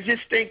 I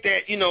just think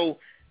that, you know,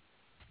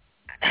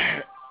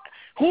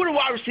 who are the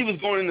wide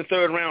receivers going in the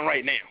third round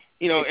right now?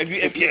 You know,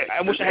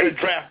 I wish I had a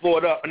draft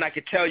board up and I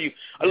could tell you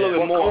a little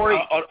bit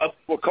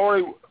more.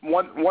 Corey,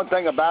 one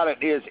thing about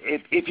it is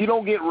if you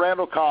don't get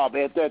Randall Cobb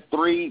at that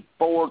 3-4,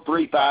 3-5,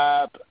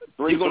 3-3,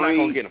 you're not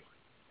going to get him.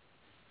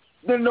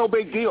 Then no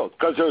big deal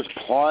because there's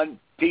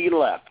plenty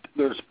left.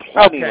 There's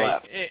plenty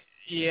left.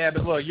 Yeah,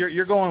 but look,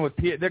 you're going with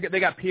they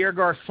got Pierre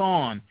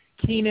Garçon,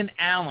 Keenan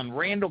Allen,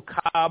 Randall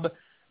Cobb,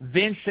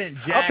 Vincent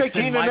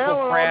Jackson,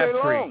 Michael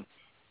Crabtree.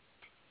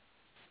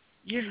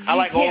 I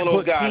like all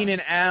those guys.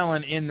 Keenan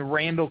Allen in the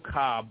Randall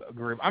Cobb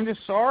group. I'm just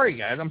sorry,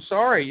 guys. I'm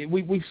sorry.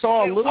 We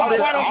saw a little bit.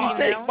 Why don't you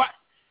think?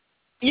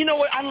 You know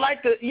what? I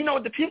like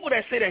the people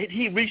that say that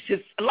he reached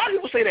his. A lot of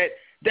people say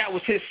that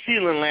was his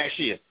ceiling last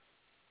year.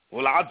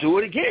 Well, I'll do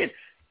it again.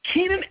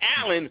 Keenan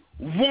Allen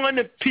won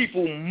the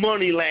people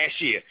money last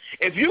year.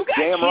 If you got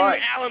Keenan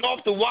Allen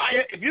off the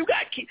wire, if you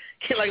got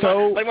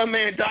like my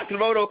man Dr.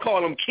 Roto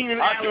called him Keenan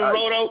Allen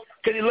Roto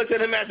because he looked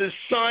at him as his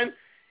son.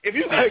 If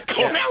you got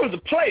Keenan Allen's a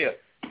player.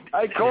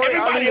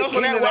 Everybody else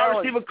on that wide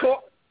receiver court,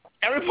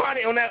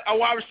 everybody on that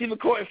wide receiver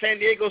court in San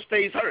Diego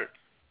stays hurt.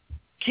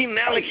 Keenan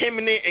Allen came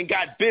in there and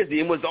got busy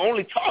and was the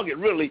only target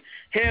really.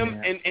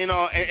 Him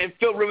and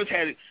Phil Rivers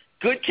had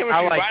good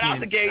chemistry out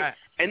the gate.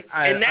 And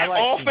that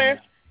offense,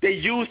 they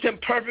used him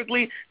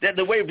perfectly. That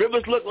the way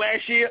Rivers looked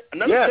last year,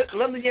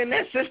 another year in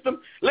that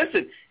system.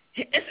 Listen,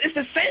 it's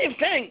the same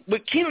thing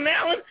with Keenan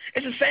Allen.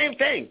 It's the same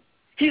thing.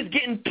 He's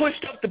getting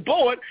pushed up the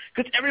board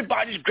because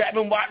everybody's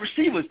grabbing wide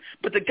receivers.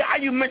 But the guy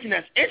you mentioned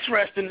that's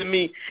interesting to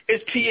me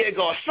is Pierre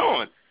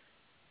Garçon.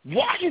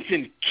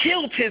 Washington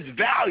killed his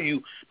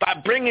value by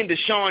bringing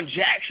Deshaun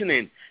Jackson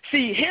in.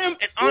 See, him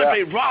and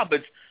Andre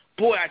Roberts,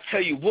 boy, I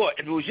tell you what,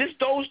 if it was just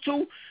those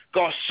two,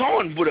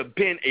 Garçon would have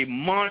been a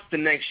monster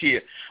next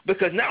year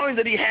because not only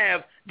did he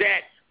have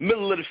that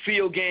middle of the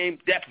field game,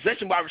 that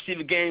possession wide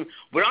receiver game,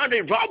 with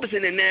Andre Roberts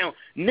in there now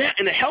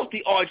in a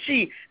healthy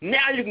RG,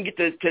 now you can get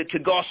to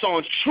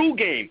Garçon's true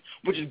game,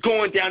 which is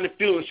going down the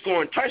field and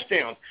scoring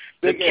touchdowns.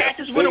 The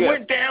catches would have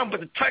went down,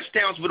 but the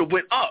touchdowns would have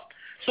went up,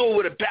 so it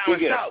would have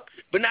balanced out.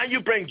 But now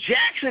you bring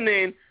Jackson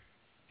in,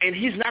 and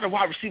he's not a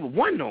wide receiver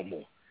one no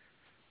more.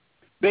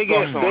 Big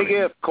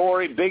if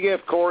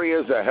Corey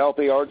is a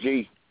healthy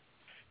RG.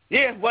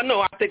 Yeah, well,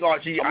 no, I think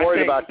RG. I'm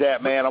worried about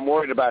that, man. I'm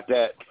worried about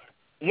that.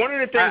 One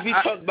of the things we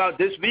talked about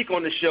this week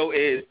on the show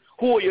is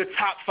who are your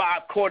top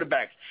 5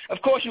 quarterbacks.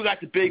 Of course, you got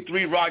the big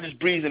 3, Rodgers,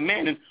 Brees, and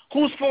Manning.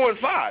 Who's 4 and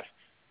 5?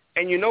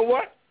 And you know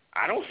what?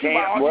 I don't see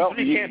why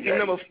RG3 can't be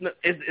number.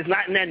 It's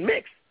not in that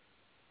mix.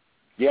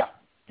 Yeah.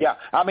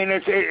 I mean,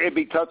 it'd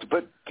be tough to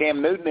put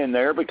Cam Newton in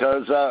there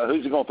because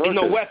who's he going to throw to?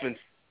 No weapons.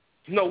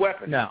 No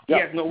weapons. No. He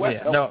has no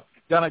weapons. Yeah, no.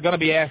 Gonna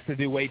be asked to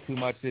do way too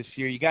much this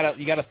year. You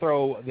gotta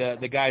throw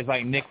the guys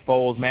like Nick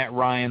Foles, Matt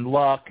Ryan,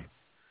 Luck,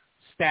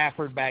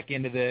 Stafford back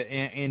into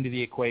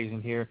the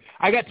equation here.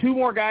 I got 2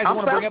 more guys I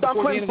want to bring up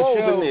before the end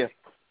of the show.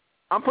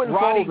 I'm putting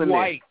Foles in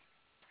there.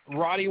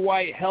 Roddy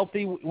White,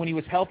 healthy. When he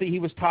was healthy, he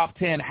was top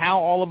 10. How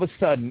all of a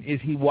sudden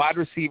is he wide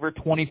receiver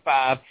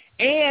 25?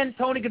 And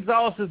Tony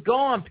Gonzalez is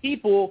gone.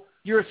 People,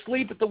 you're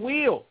asleep at the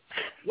wheel.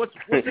 What's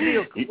the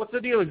deal? What's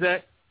the deal,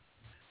 Zach?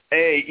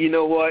 Hey, you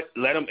know what?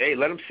 Let him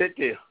sit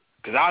there.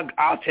 Because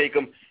I'll take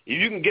him.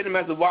 If you can get him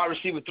as a wide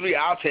receiver 3,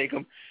 I'll take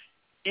him.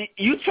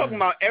 You talking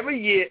about every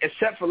year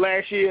except for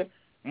last year,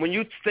 when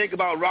you think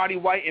about Roddy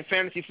White in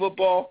fantasy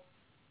football,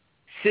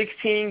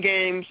 16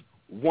 games,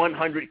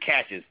 100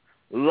 catches.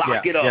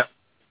 Lock it up.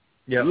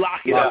 Yep.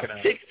 Lock it up.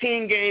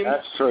 16 games,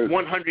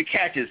 100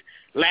 catches.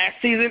 Last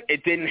season,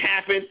 it didn't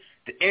happen.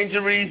 The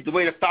injuries, the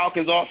way the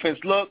Falcons' offense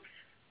looked.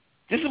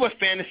 This is what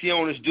fantasy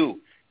owners do.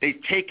 They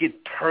take it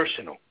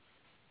personal.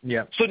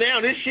 Yeah. So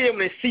now this year, when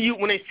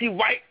they see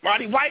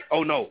Roddy White,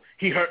 oh no,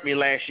 he hurt me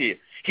last year.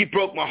 He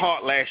broke my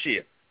heart last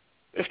year.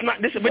 It's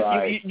not this.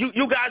 Right.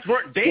 You guys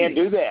weren't dating. Can't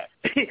do that.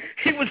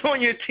 He was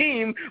on your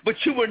team, but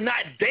you were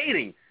not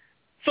dating.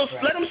 So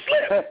let him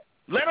slip.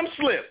 Let him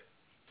slip.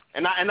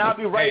 And I'll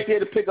be right there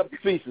to pick up the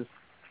pieces.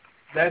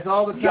 That's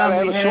all the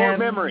time we have. Short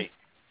memory.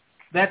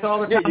 That's all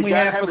the time we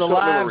have for the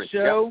live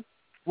show. Yep.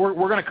 We're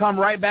going to come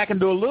right back and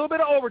do a little bit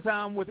of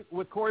overtime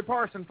with Corey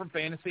Parson from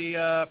Fantasy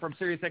from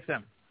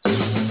SiriusXM.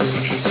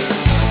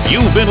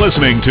 You've been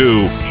listening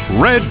to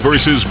Red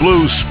vs.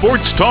 Blue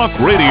Sports Talk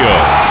Radio,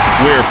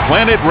 where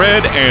Planet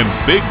Red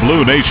and Big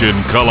Blue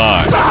Nation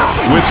collide.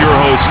 With your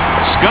hosts,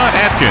 Scott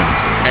Atkins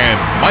and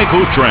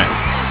Michael Trent.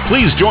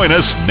 Please join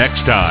us next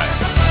time.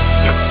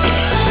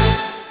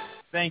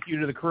 Thank you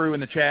to the crew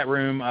in the chat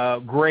room.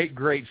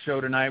 Great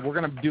show tonight. We're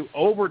going to do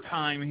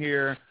overtime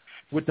here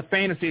with the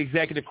fantasy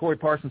executive, Corey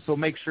Parsons, so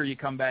make sure you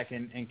come back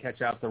and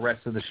catch out the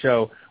rest of the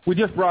show. We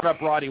just brought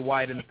up Roddy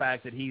White and the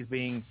fact that he's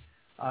being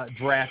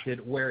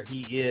drafted where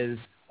he is.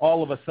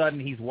 All of a sudden,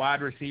 he's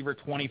wide receiver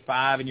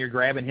 25, and you're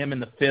grabbing him in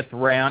the 5th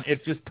round.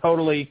 It's just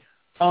totally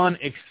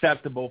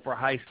unacceptable for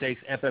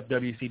high-stakes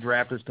FFWC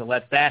drafters to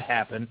let that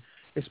happen,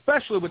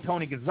 especially with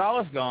Tony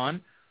Gonzalez gone,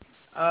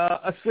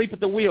 asleep at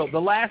the wheel. The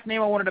last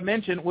name I wanted to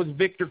mention was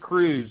Victor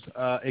Cruz,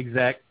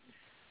 exec.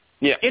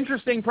 Yeah.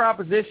 Interesting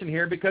proposition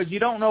here because you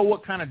don't know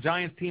what kind of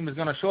Giants team is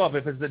going to show up.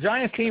 If it's the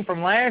Giants team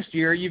from last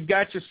year, you've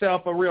got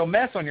yourself a real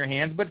mess on your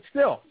hands, but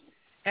still,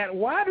 at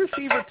wide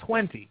receiver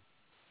 20,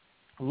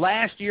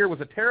 last year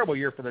was a terrible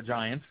year for the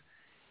Giants,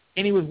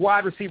 and he was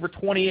wide receiver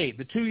 28.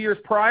 The 2 years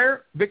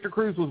prior, Victor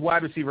Cruz was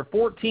wide receiver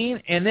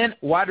 14, and then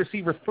wide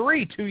receiver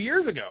 3 2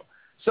 years ago.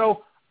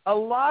 So a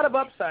lot of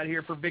upside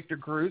here for Victor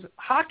Cruz.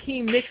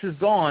 Hakeem Nicks is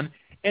gone,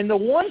 and the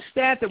one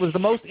stat that was the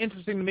most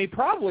interesting to me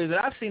probably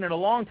that I've seen in a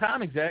long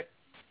time, exec,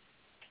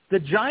 the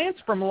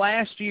Giants from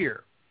last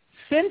year,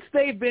 since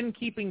they've been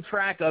keeping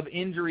track of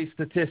injury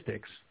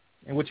statistics,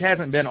 and which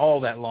hasn't been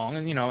all that long,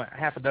 and,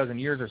 half a dozen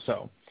years or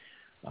so,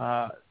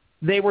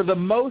 they were the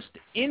most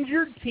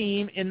injured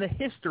team in the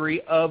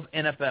history of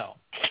NFL.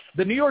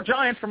 The New York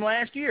Giants from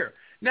last year.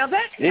 Now,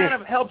 that kind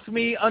of helps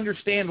me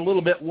understand a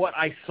little bit what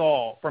I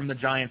saw from the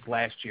Giants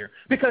last year,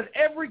 because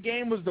every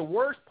game was the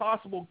worst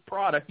possible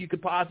product you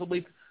could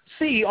possibly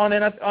see on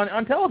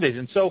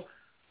television. So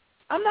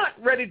I'm not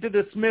ready to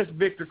dismiss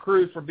Victor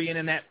Cruz for being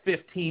in that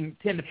 10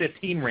 to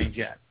 15 range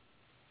yet.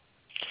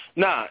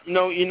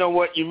 No, you know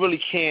what? You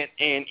really can't,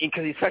 and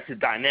because he's such a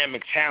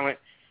dynamic talent.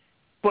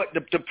 But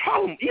the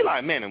problem, Eli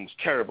Manning was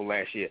terrible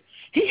last year.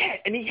 He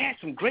had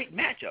some great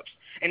matchups.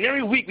 And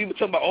every week we were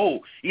talking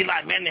about,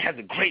 Eli Manning has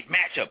a great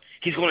matchup.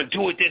 He's going to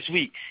do it this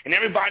week. And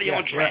everybody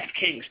on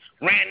DraftKings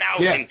ran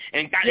out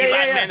and got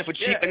Eli Manning for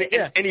cheap, and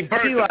he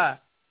burnt him.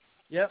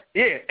 Yep.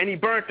 Yeah, and he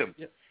burnt him.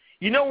 Yep.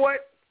 You know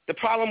what? The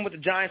problem with the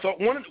Giants, let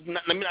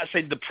me not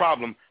say the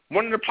problem.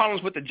 One of the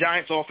problems with the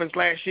Giants offense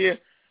last year,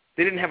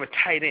 they didn't have a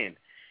tight end.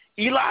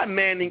 Eli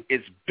Manning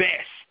is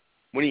best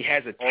when he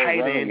has a tight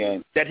end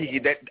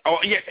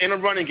in a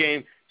running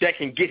game that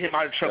can get him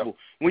out of trouble.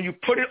 When you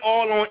put it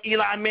all on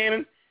Eli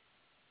Manning,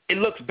 it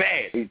looks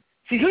bad.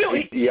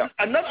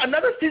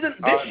 Another season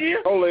this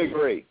year. Totally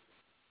agree.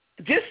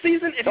 This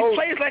season, if he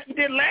plays like he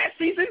did last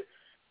season,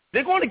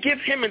 they're going to give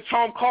him and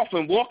Tom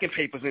Coughlin walking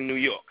papers in New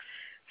York.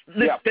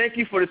 Listen, thank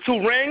you for the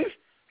 2 rings,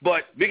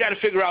 but we got to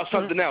figure out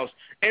something else.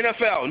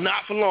 NFL,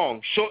 not for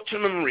long,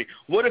 short-term memory.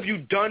 What have you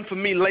done for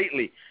me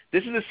lately?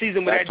 This is a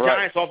season where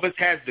Giants offense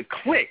has the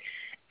click.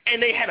 And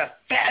they had a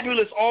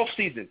fabulous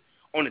offseason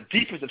on the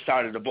defensive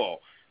side of the ball.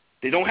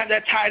 They don't have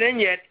that tight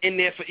end yet in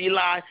there for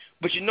Eli.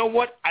 But you know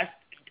what? I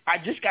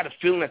just got a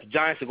feeling that the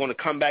Giants are going to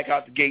come back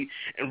out the gate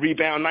and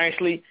rebound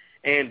nicely.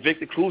 And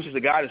Victor Cruz is a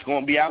guy that's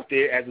going to be out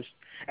there as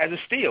a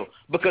steal.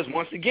 Because,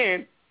 once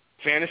again,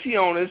 fantasy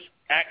owners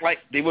act like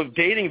they were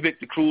dating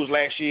Victor Cruz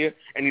last year,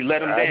 and he let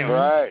them down.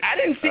 Right. I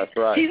didn't see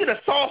he's in a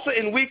salsa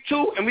in week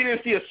 2, and we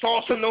didn't see a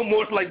salsa no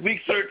more till like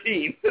week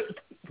 13.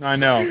 I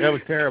know. That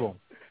was terrible.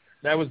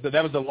 That was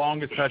the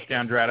longest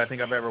touchdown drought I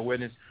think I've ever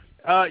witnessed.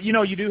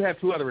 You do have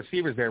 2 other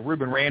receivers there.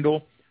 Ruben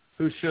Randall,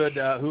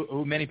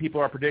 who many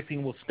people are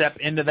predicting will step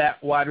into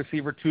that wide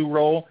receiver 2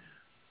 role.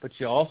 But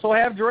you also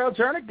have Jarrell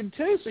Jernigan,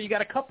 too, so you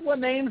got a couple of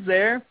names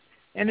there.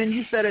 And then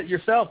you said it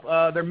yourself,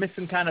 they're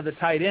missing kind of the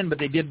tight end, but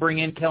they did bring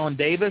in Kellen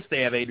Davis.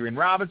 They have Adrian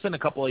Robinson, a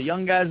couple of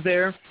young guys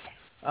there.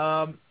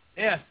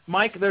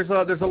 Mike, there's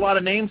a lot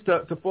of names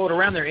to float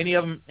around there. Any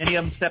of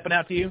them stepping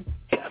out to you?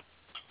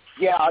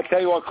 Yeah, I tell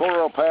you what,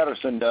 Cordell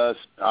Patterson does.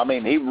 I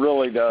mean, he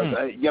really does.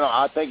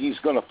 I think he's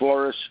going to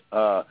flourish.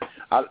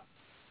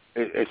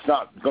 It's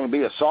not going to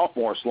be a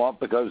sophomore slump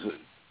because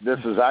this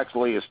is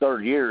actually his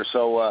 3rd year.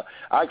 So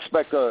I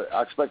expect a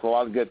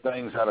lot of good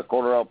things out of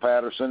Cordell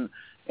Patterson.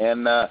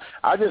 And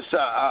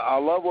I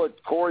love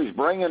what Corey's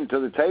bringing to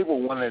the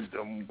table.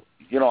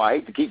 I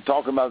hate to keep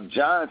talking about the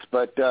Giants,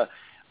 but they're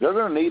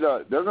going to need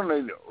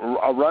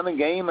a running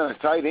game and a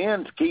tight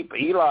end to keep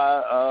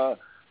Eli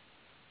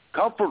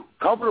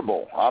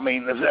comfortable. I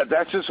mean,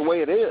 that's just the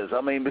way it is.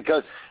 I mean,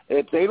 because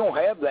if they don't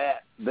have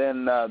that,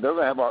 then they're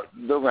going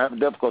to have a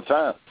difficult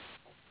time.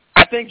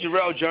 I think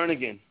Jarrell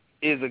Jernigan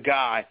is a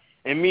guy,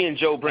 and me and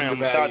Joe Brown,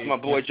 shout out to my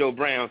boy Joe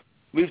Brown,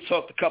 we've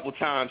talked a couple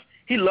times.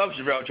 He loves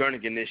Jarrell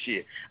Jernigan this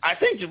year. I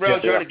think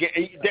Jarrell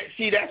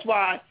Jernigan, that's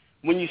why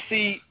when you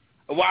see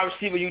a wide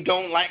receiver you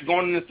don't like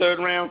going in the 3rd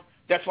round,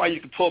 that's why you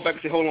can pull back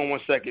and say, hold on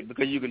 1 second,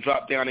 because you can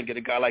drop down and get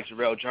a guy like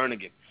Jarrell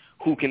Jernigan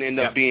who can end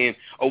up being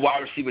a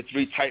wide receiver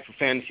 3 type for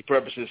fantasy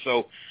purposes.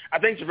 So I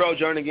think Jarrell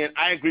Jernigan,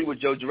 I agree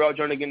with Joe. Jarrell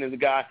Jernigan is a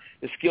guy,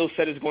 the skill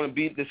set is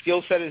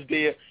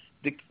there.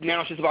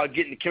 Now it's just about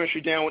getting the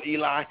chemistry down with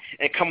Eli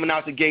and coming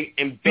out the gate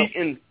and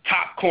beating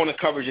top corner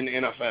coverage in the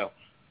NFL.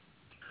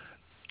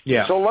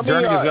 Yeah, so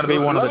Jernigan is going to be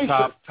one of the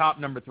top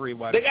number 3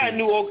 wide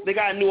receivers. They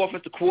got a new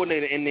offensive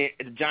coordinator in the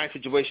Giants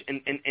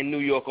situation in New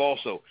York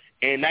also.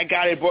 And that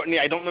guy they brought in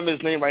there, I don't remember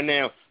his name right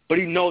now, but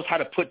he knows how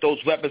to put those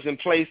weapons in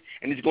place,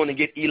 and he's going to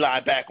get Eli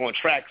back on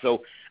track.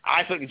 So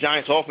I expect the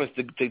Giants offense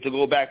to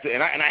go back to,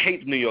 and I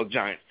hate the New York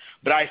Giants,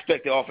 but I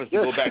expect the offense to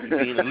go back to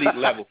being elite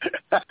level.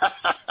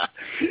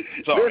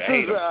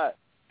 Sorry,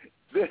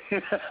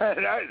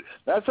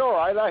 that's all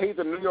right. I hate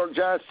the New York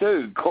Giants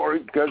too, Corey,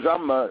 because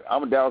I'm a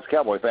Dallas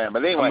Cowboy fan.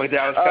 But anyway, I'm a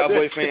Dallas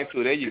Cowboy fan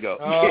too. There you go.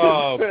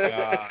 Oh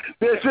God.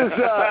 This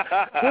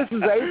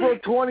is April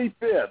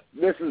 25th.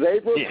 This is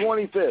April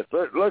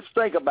 25th. Let's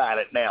think about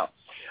it now.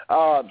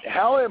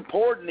 How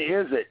important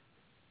is it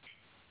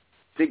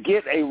to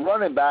get a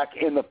running back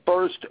in the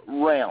first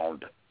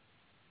round?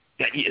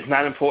 It's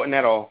not important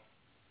at all.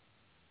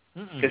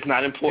 Mm-mm. It's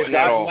not important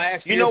at all.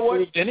 You know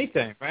what?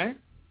 Anything, right?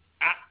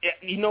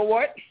 You know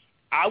what?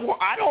 I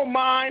don't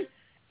mind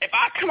if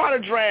I come out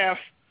of draft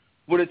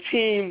with a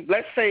team.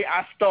 Let's say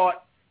I start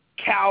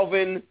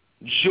Calvin,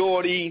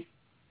 Jordy,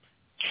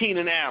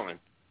 Keenan Allen,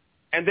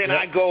 and then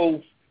I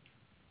go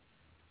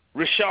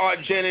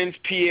Rashard Jennings,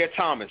 Pierre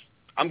Thomas.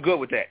 I'm good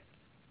with that.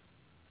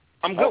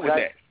 I'm good with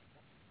that.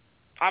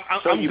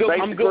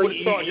 I'm good with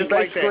starting just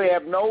like that. You basically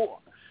have no.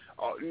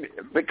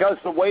 Because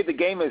the way the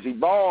game has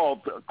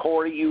evolved,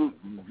 Corey, you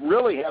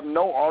really have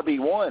no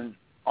RB1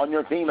 on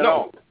your team at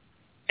all.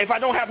 If I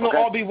don't have no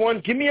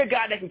RB1, give me a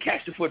guy that can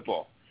catch the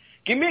football.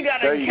 Give me a guy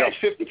that can catch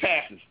 50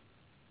 passes.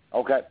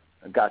 Okay,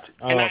 I got you.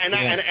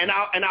 And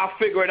I'll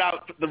figure it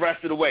out the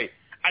rest of the way.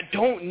 I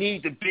don't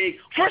need the big.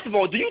 First of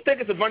all, do you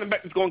think it's a running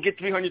back that's going to get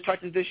 300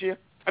 touches this year?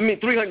 I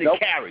mean, 300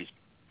 carries.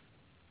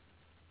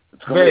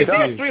 It's going to be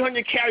tough. Is there a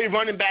 300 carry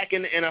running back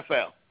in the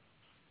NFL?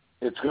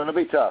 It's going to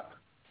be tough.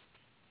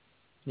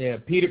 Yeah,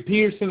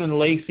 Peterson and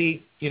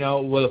Lacy,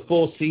 with a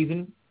full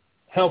season,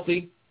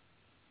 healthy.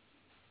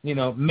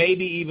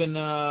 Maybe even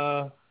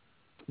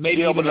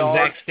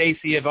Zach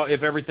Stacy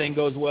if everything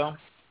goes well.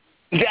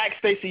 Zach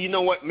Stacy, you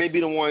know what? Maybe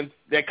the one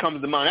that comes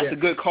to mind. That's a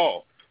good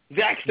call.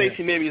 Zach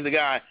Stacy maybe is the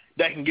guy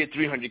that can get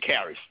 300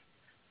 carries.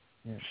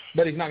 Yeah.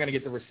 But he's not going to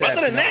get the reception.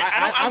 Other than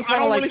that, I'm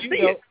kind of like you,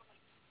 though.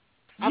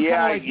 I'm kind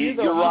of like you,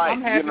 though. You're right.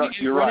 I'm happy to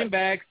get running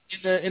backs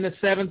in the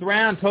 7th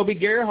round. Toby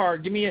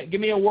Gerhart, give me a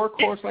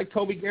workhorse like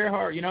Toby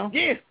Gerhart.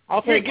 Yeah,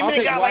 I'll take give me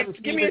a guy like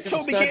give me a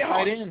Toby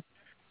Gerhart.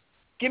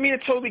 Give me a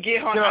Toby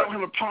Gerhart. I don't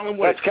have a problem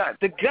with it.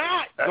 The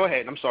guy. Go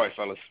ahead. I'm sorry,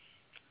 fellas.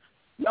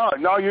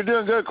 No, you're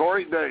doing good,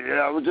 Corey.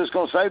 I was just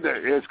going to say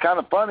that it's kind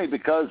of funny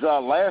because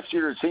last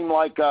year it seemed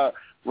like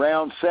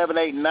round 7,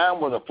 8, and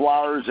 9 were the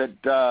Flyers at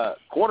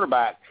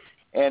quarterback,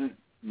 and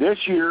this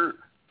year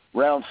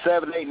round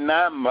 7, 8, and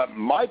 9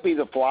 might be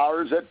the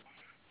Flyers at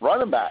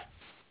running back.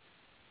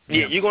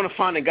 Yeah, you're going to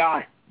find a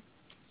guy.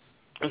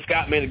 And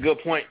Scott made a good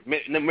point,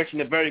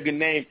 mentioned a very good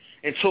name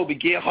in Toby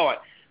Gerhart.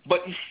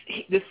 But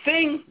the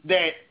thing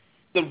that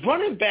the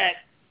running back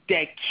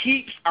that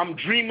I'm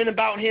dreaming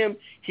about him,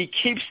 he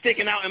keeps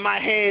sticking out in my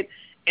head,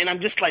 and I'm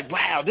just like,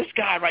 wow, this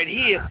guy right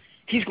here,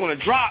 he's going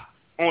to drop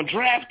on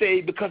draft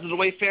day because of the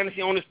way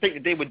fantasy owners think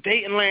that they were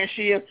dating last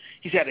year.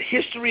 He's had a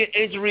history of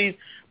injuries,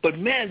 but,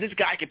 man, this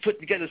guy can put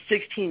together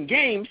 16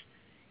 games.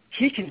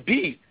 He can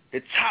be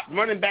the top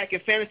running back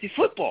in fantasy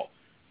football,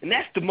 and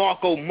that's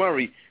DeMarco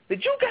Murray.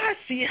 Did you guys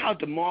see how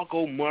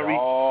DeMarco Murray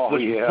was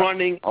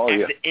running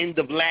at the end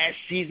of last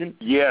season?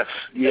 Yes.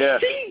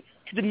 See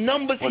the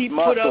numbers he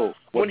put up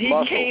when he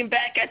came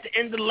back at the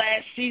end of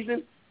last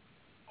season?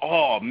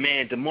 Oh,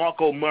 man,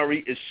 DeMarco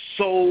Murray is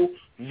so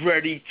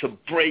ready to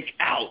break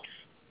out.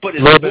 But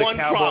it's one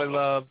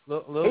problem.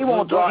 He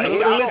won't drop.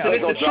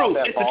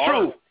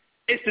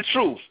 It's the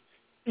truth.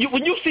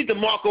 When you see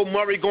DeMarco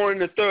Murray going in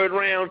the 3rd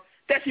round,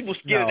 that's people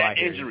scared of that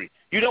injury.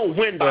 You don't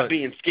win by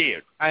being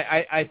scared.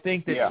 I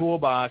think that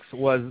Toolbox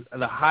was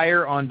the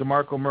higher on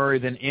DeMarco Murray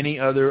than any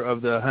other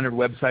of the 100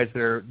 websites that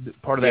are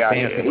part of that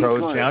Fantasy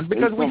Pros challenge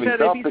because we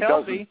said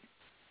if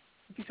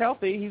he's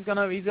healthy, he's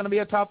gonna be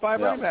a top 5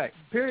 running back.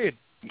 Period.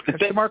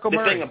 DeMarco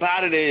Murray. The thing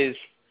about it is,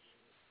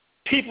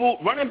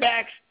 running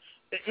backs,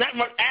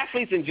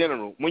 athletes in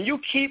general, when you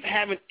keep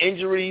having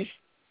injuries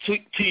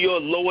to your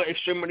lower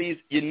extremities,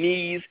 your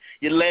knees,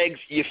 your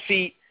legs, your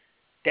feet,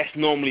 that's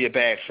normally a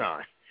bad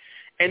sign.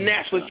 And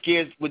that's what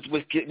can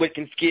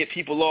scare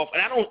people off.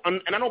 And I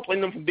don't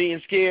blame them for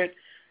being scared.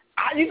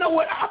 You know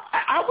what?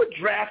 I would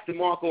draft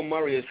DeMarco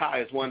Murray as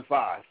high as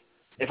 1.5.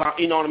 If I,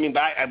 you know what I mean.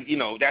 But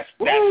that's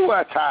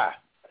high.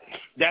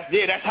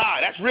 That's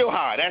high. That's real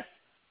high. That's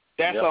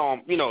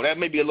that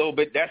may be a little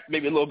bit. That's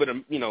maybe a little bit of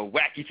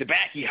wacky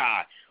tobacco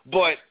high.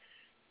 But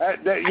I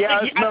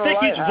think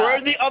he's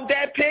worthy of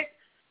that pick.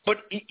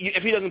 But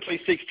if he doesn't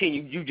play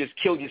 16, you just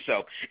killed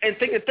yourself. And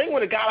the thing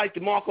with a guy like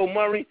DeMarco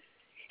Murray,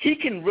 he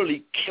can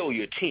really kill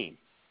your team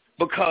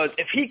because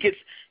if he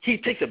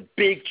takes a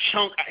big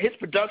chunk. When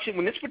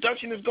his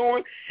production is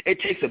going, it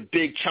takes a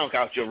big chunk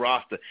out your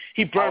roster.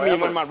 He burned me in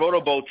one of my Roto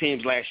Bowl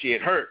teams last year.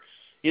 It hurt.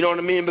 You know what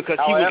I mean? Because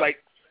he was like,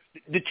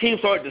 the team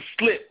started to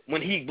slip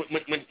when he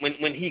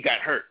got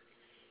hurt.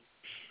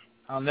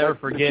 I'll never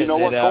forget you know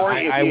that what,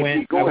 Corey? I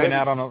went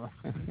out on a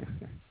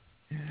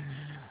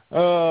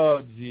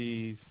oh,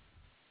 jeez.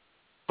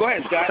 Go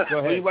ahead, Scott. Go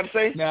ahead. What are you about to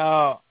say?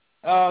 No.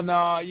 Oh,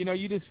 no. You know,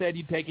 you just said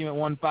you'd take him at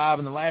 1.5,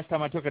 and the last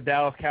time I took a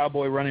Dallas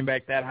Cowboy running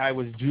back that high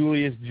was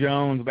Julius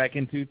Jones back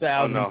in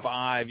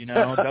 2005, you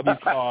know, W.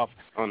 Soft.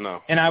 Oh,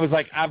 no. And I was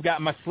like, I've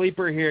got my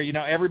sleeper here. You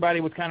know,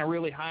 everybody was kind of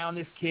really high on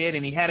this kid,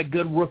 and he had a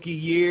good rookie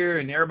year,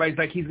 and everybody's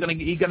like, he's gonna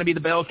be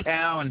the bell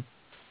cow, and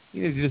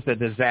he was just a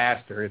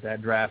disaster at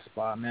that draft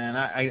spot, man.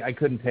 I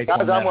couldn't take him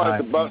that high. I wanted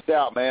to bust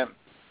out, man.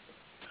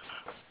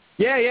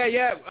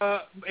 Yeah.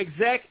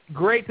 Exec,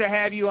 great to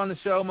have you on the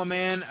show, my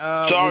man.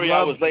 Sorry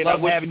I was late. I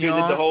wish we did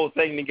the whole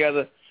thing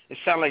together. It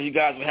sounded like you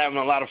guys were having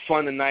a lot of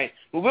fun tonight.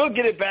 But we'll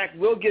get it back.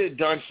 We'll get it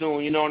done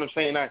soon. You know what I'm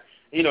saying? At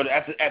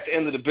the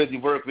end of the busy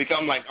work week,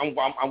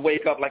 I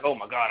wake up like, oh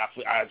my God,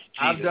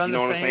 I've done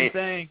the same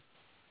thing.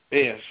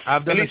 Yes.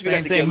 I've done the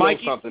same thing.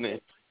 Mikey, something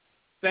in.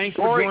 Thanks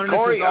for joining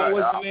us as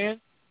always, man.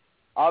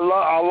 I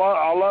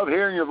love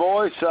hearing your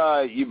voice.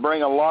 You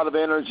bring a lot of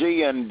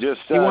energy, and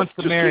he wants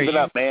to marry keep it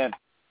up, man.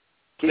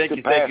 Thank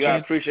you. I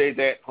appreciate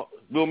that.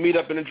 We'll meet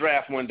up in the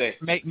draft one day.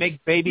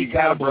 Make baby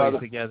cowboys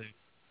together.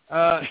 You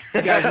guys,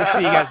 we'll see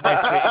you guys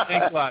next week.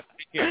 Thanks a lot.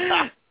 Take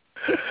care.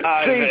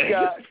 See you,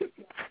 Scott.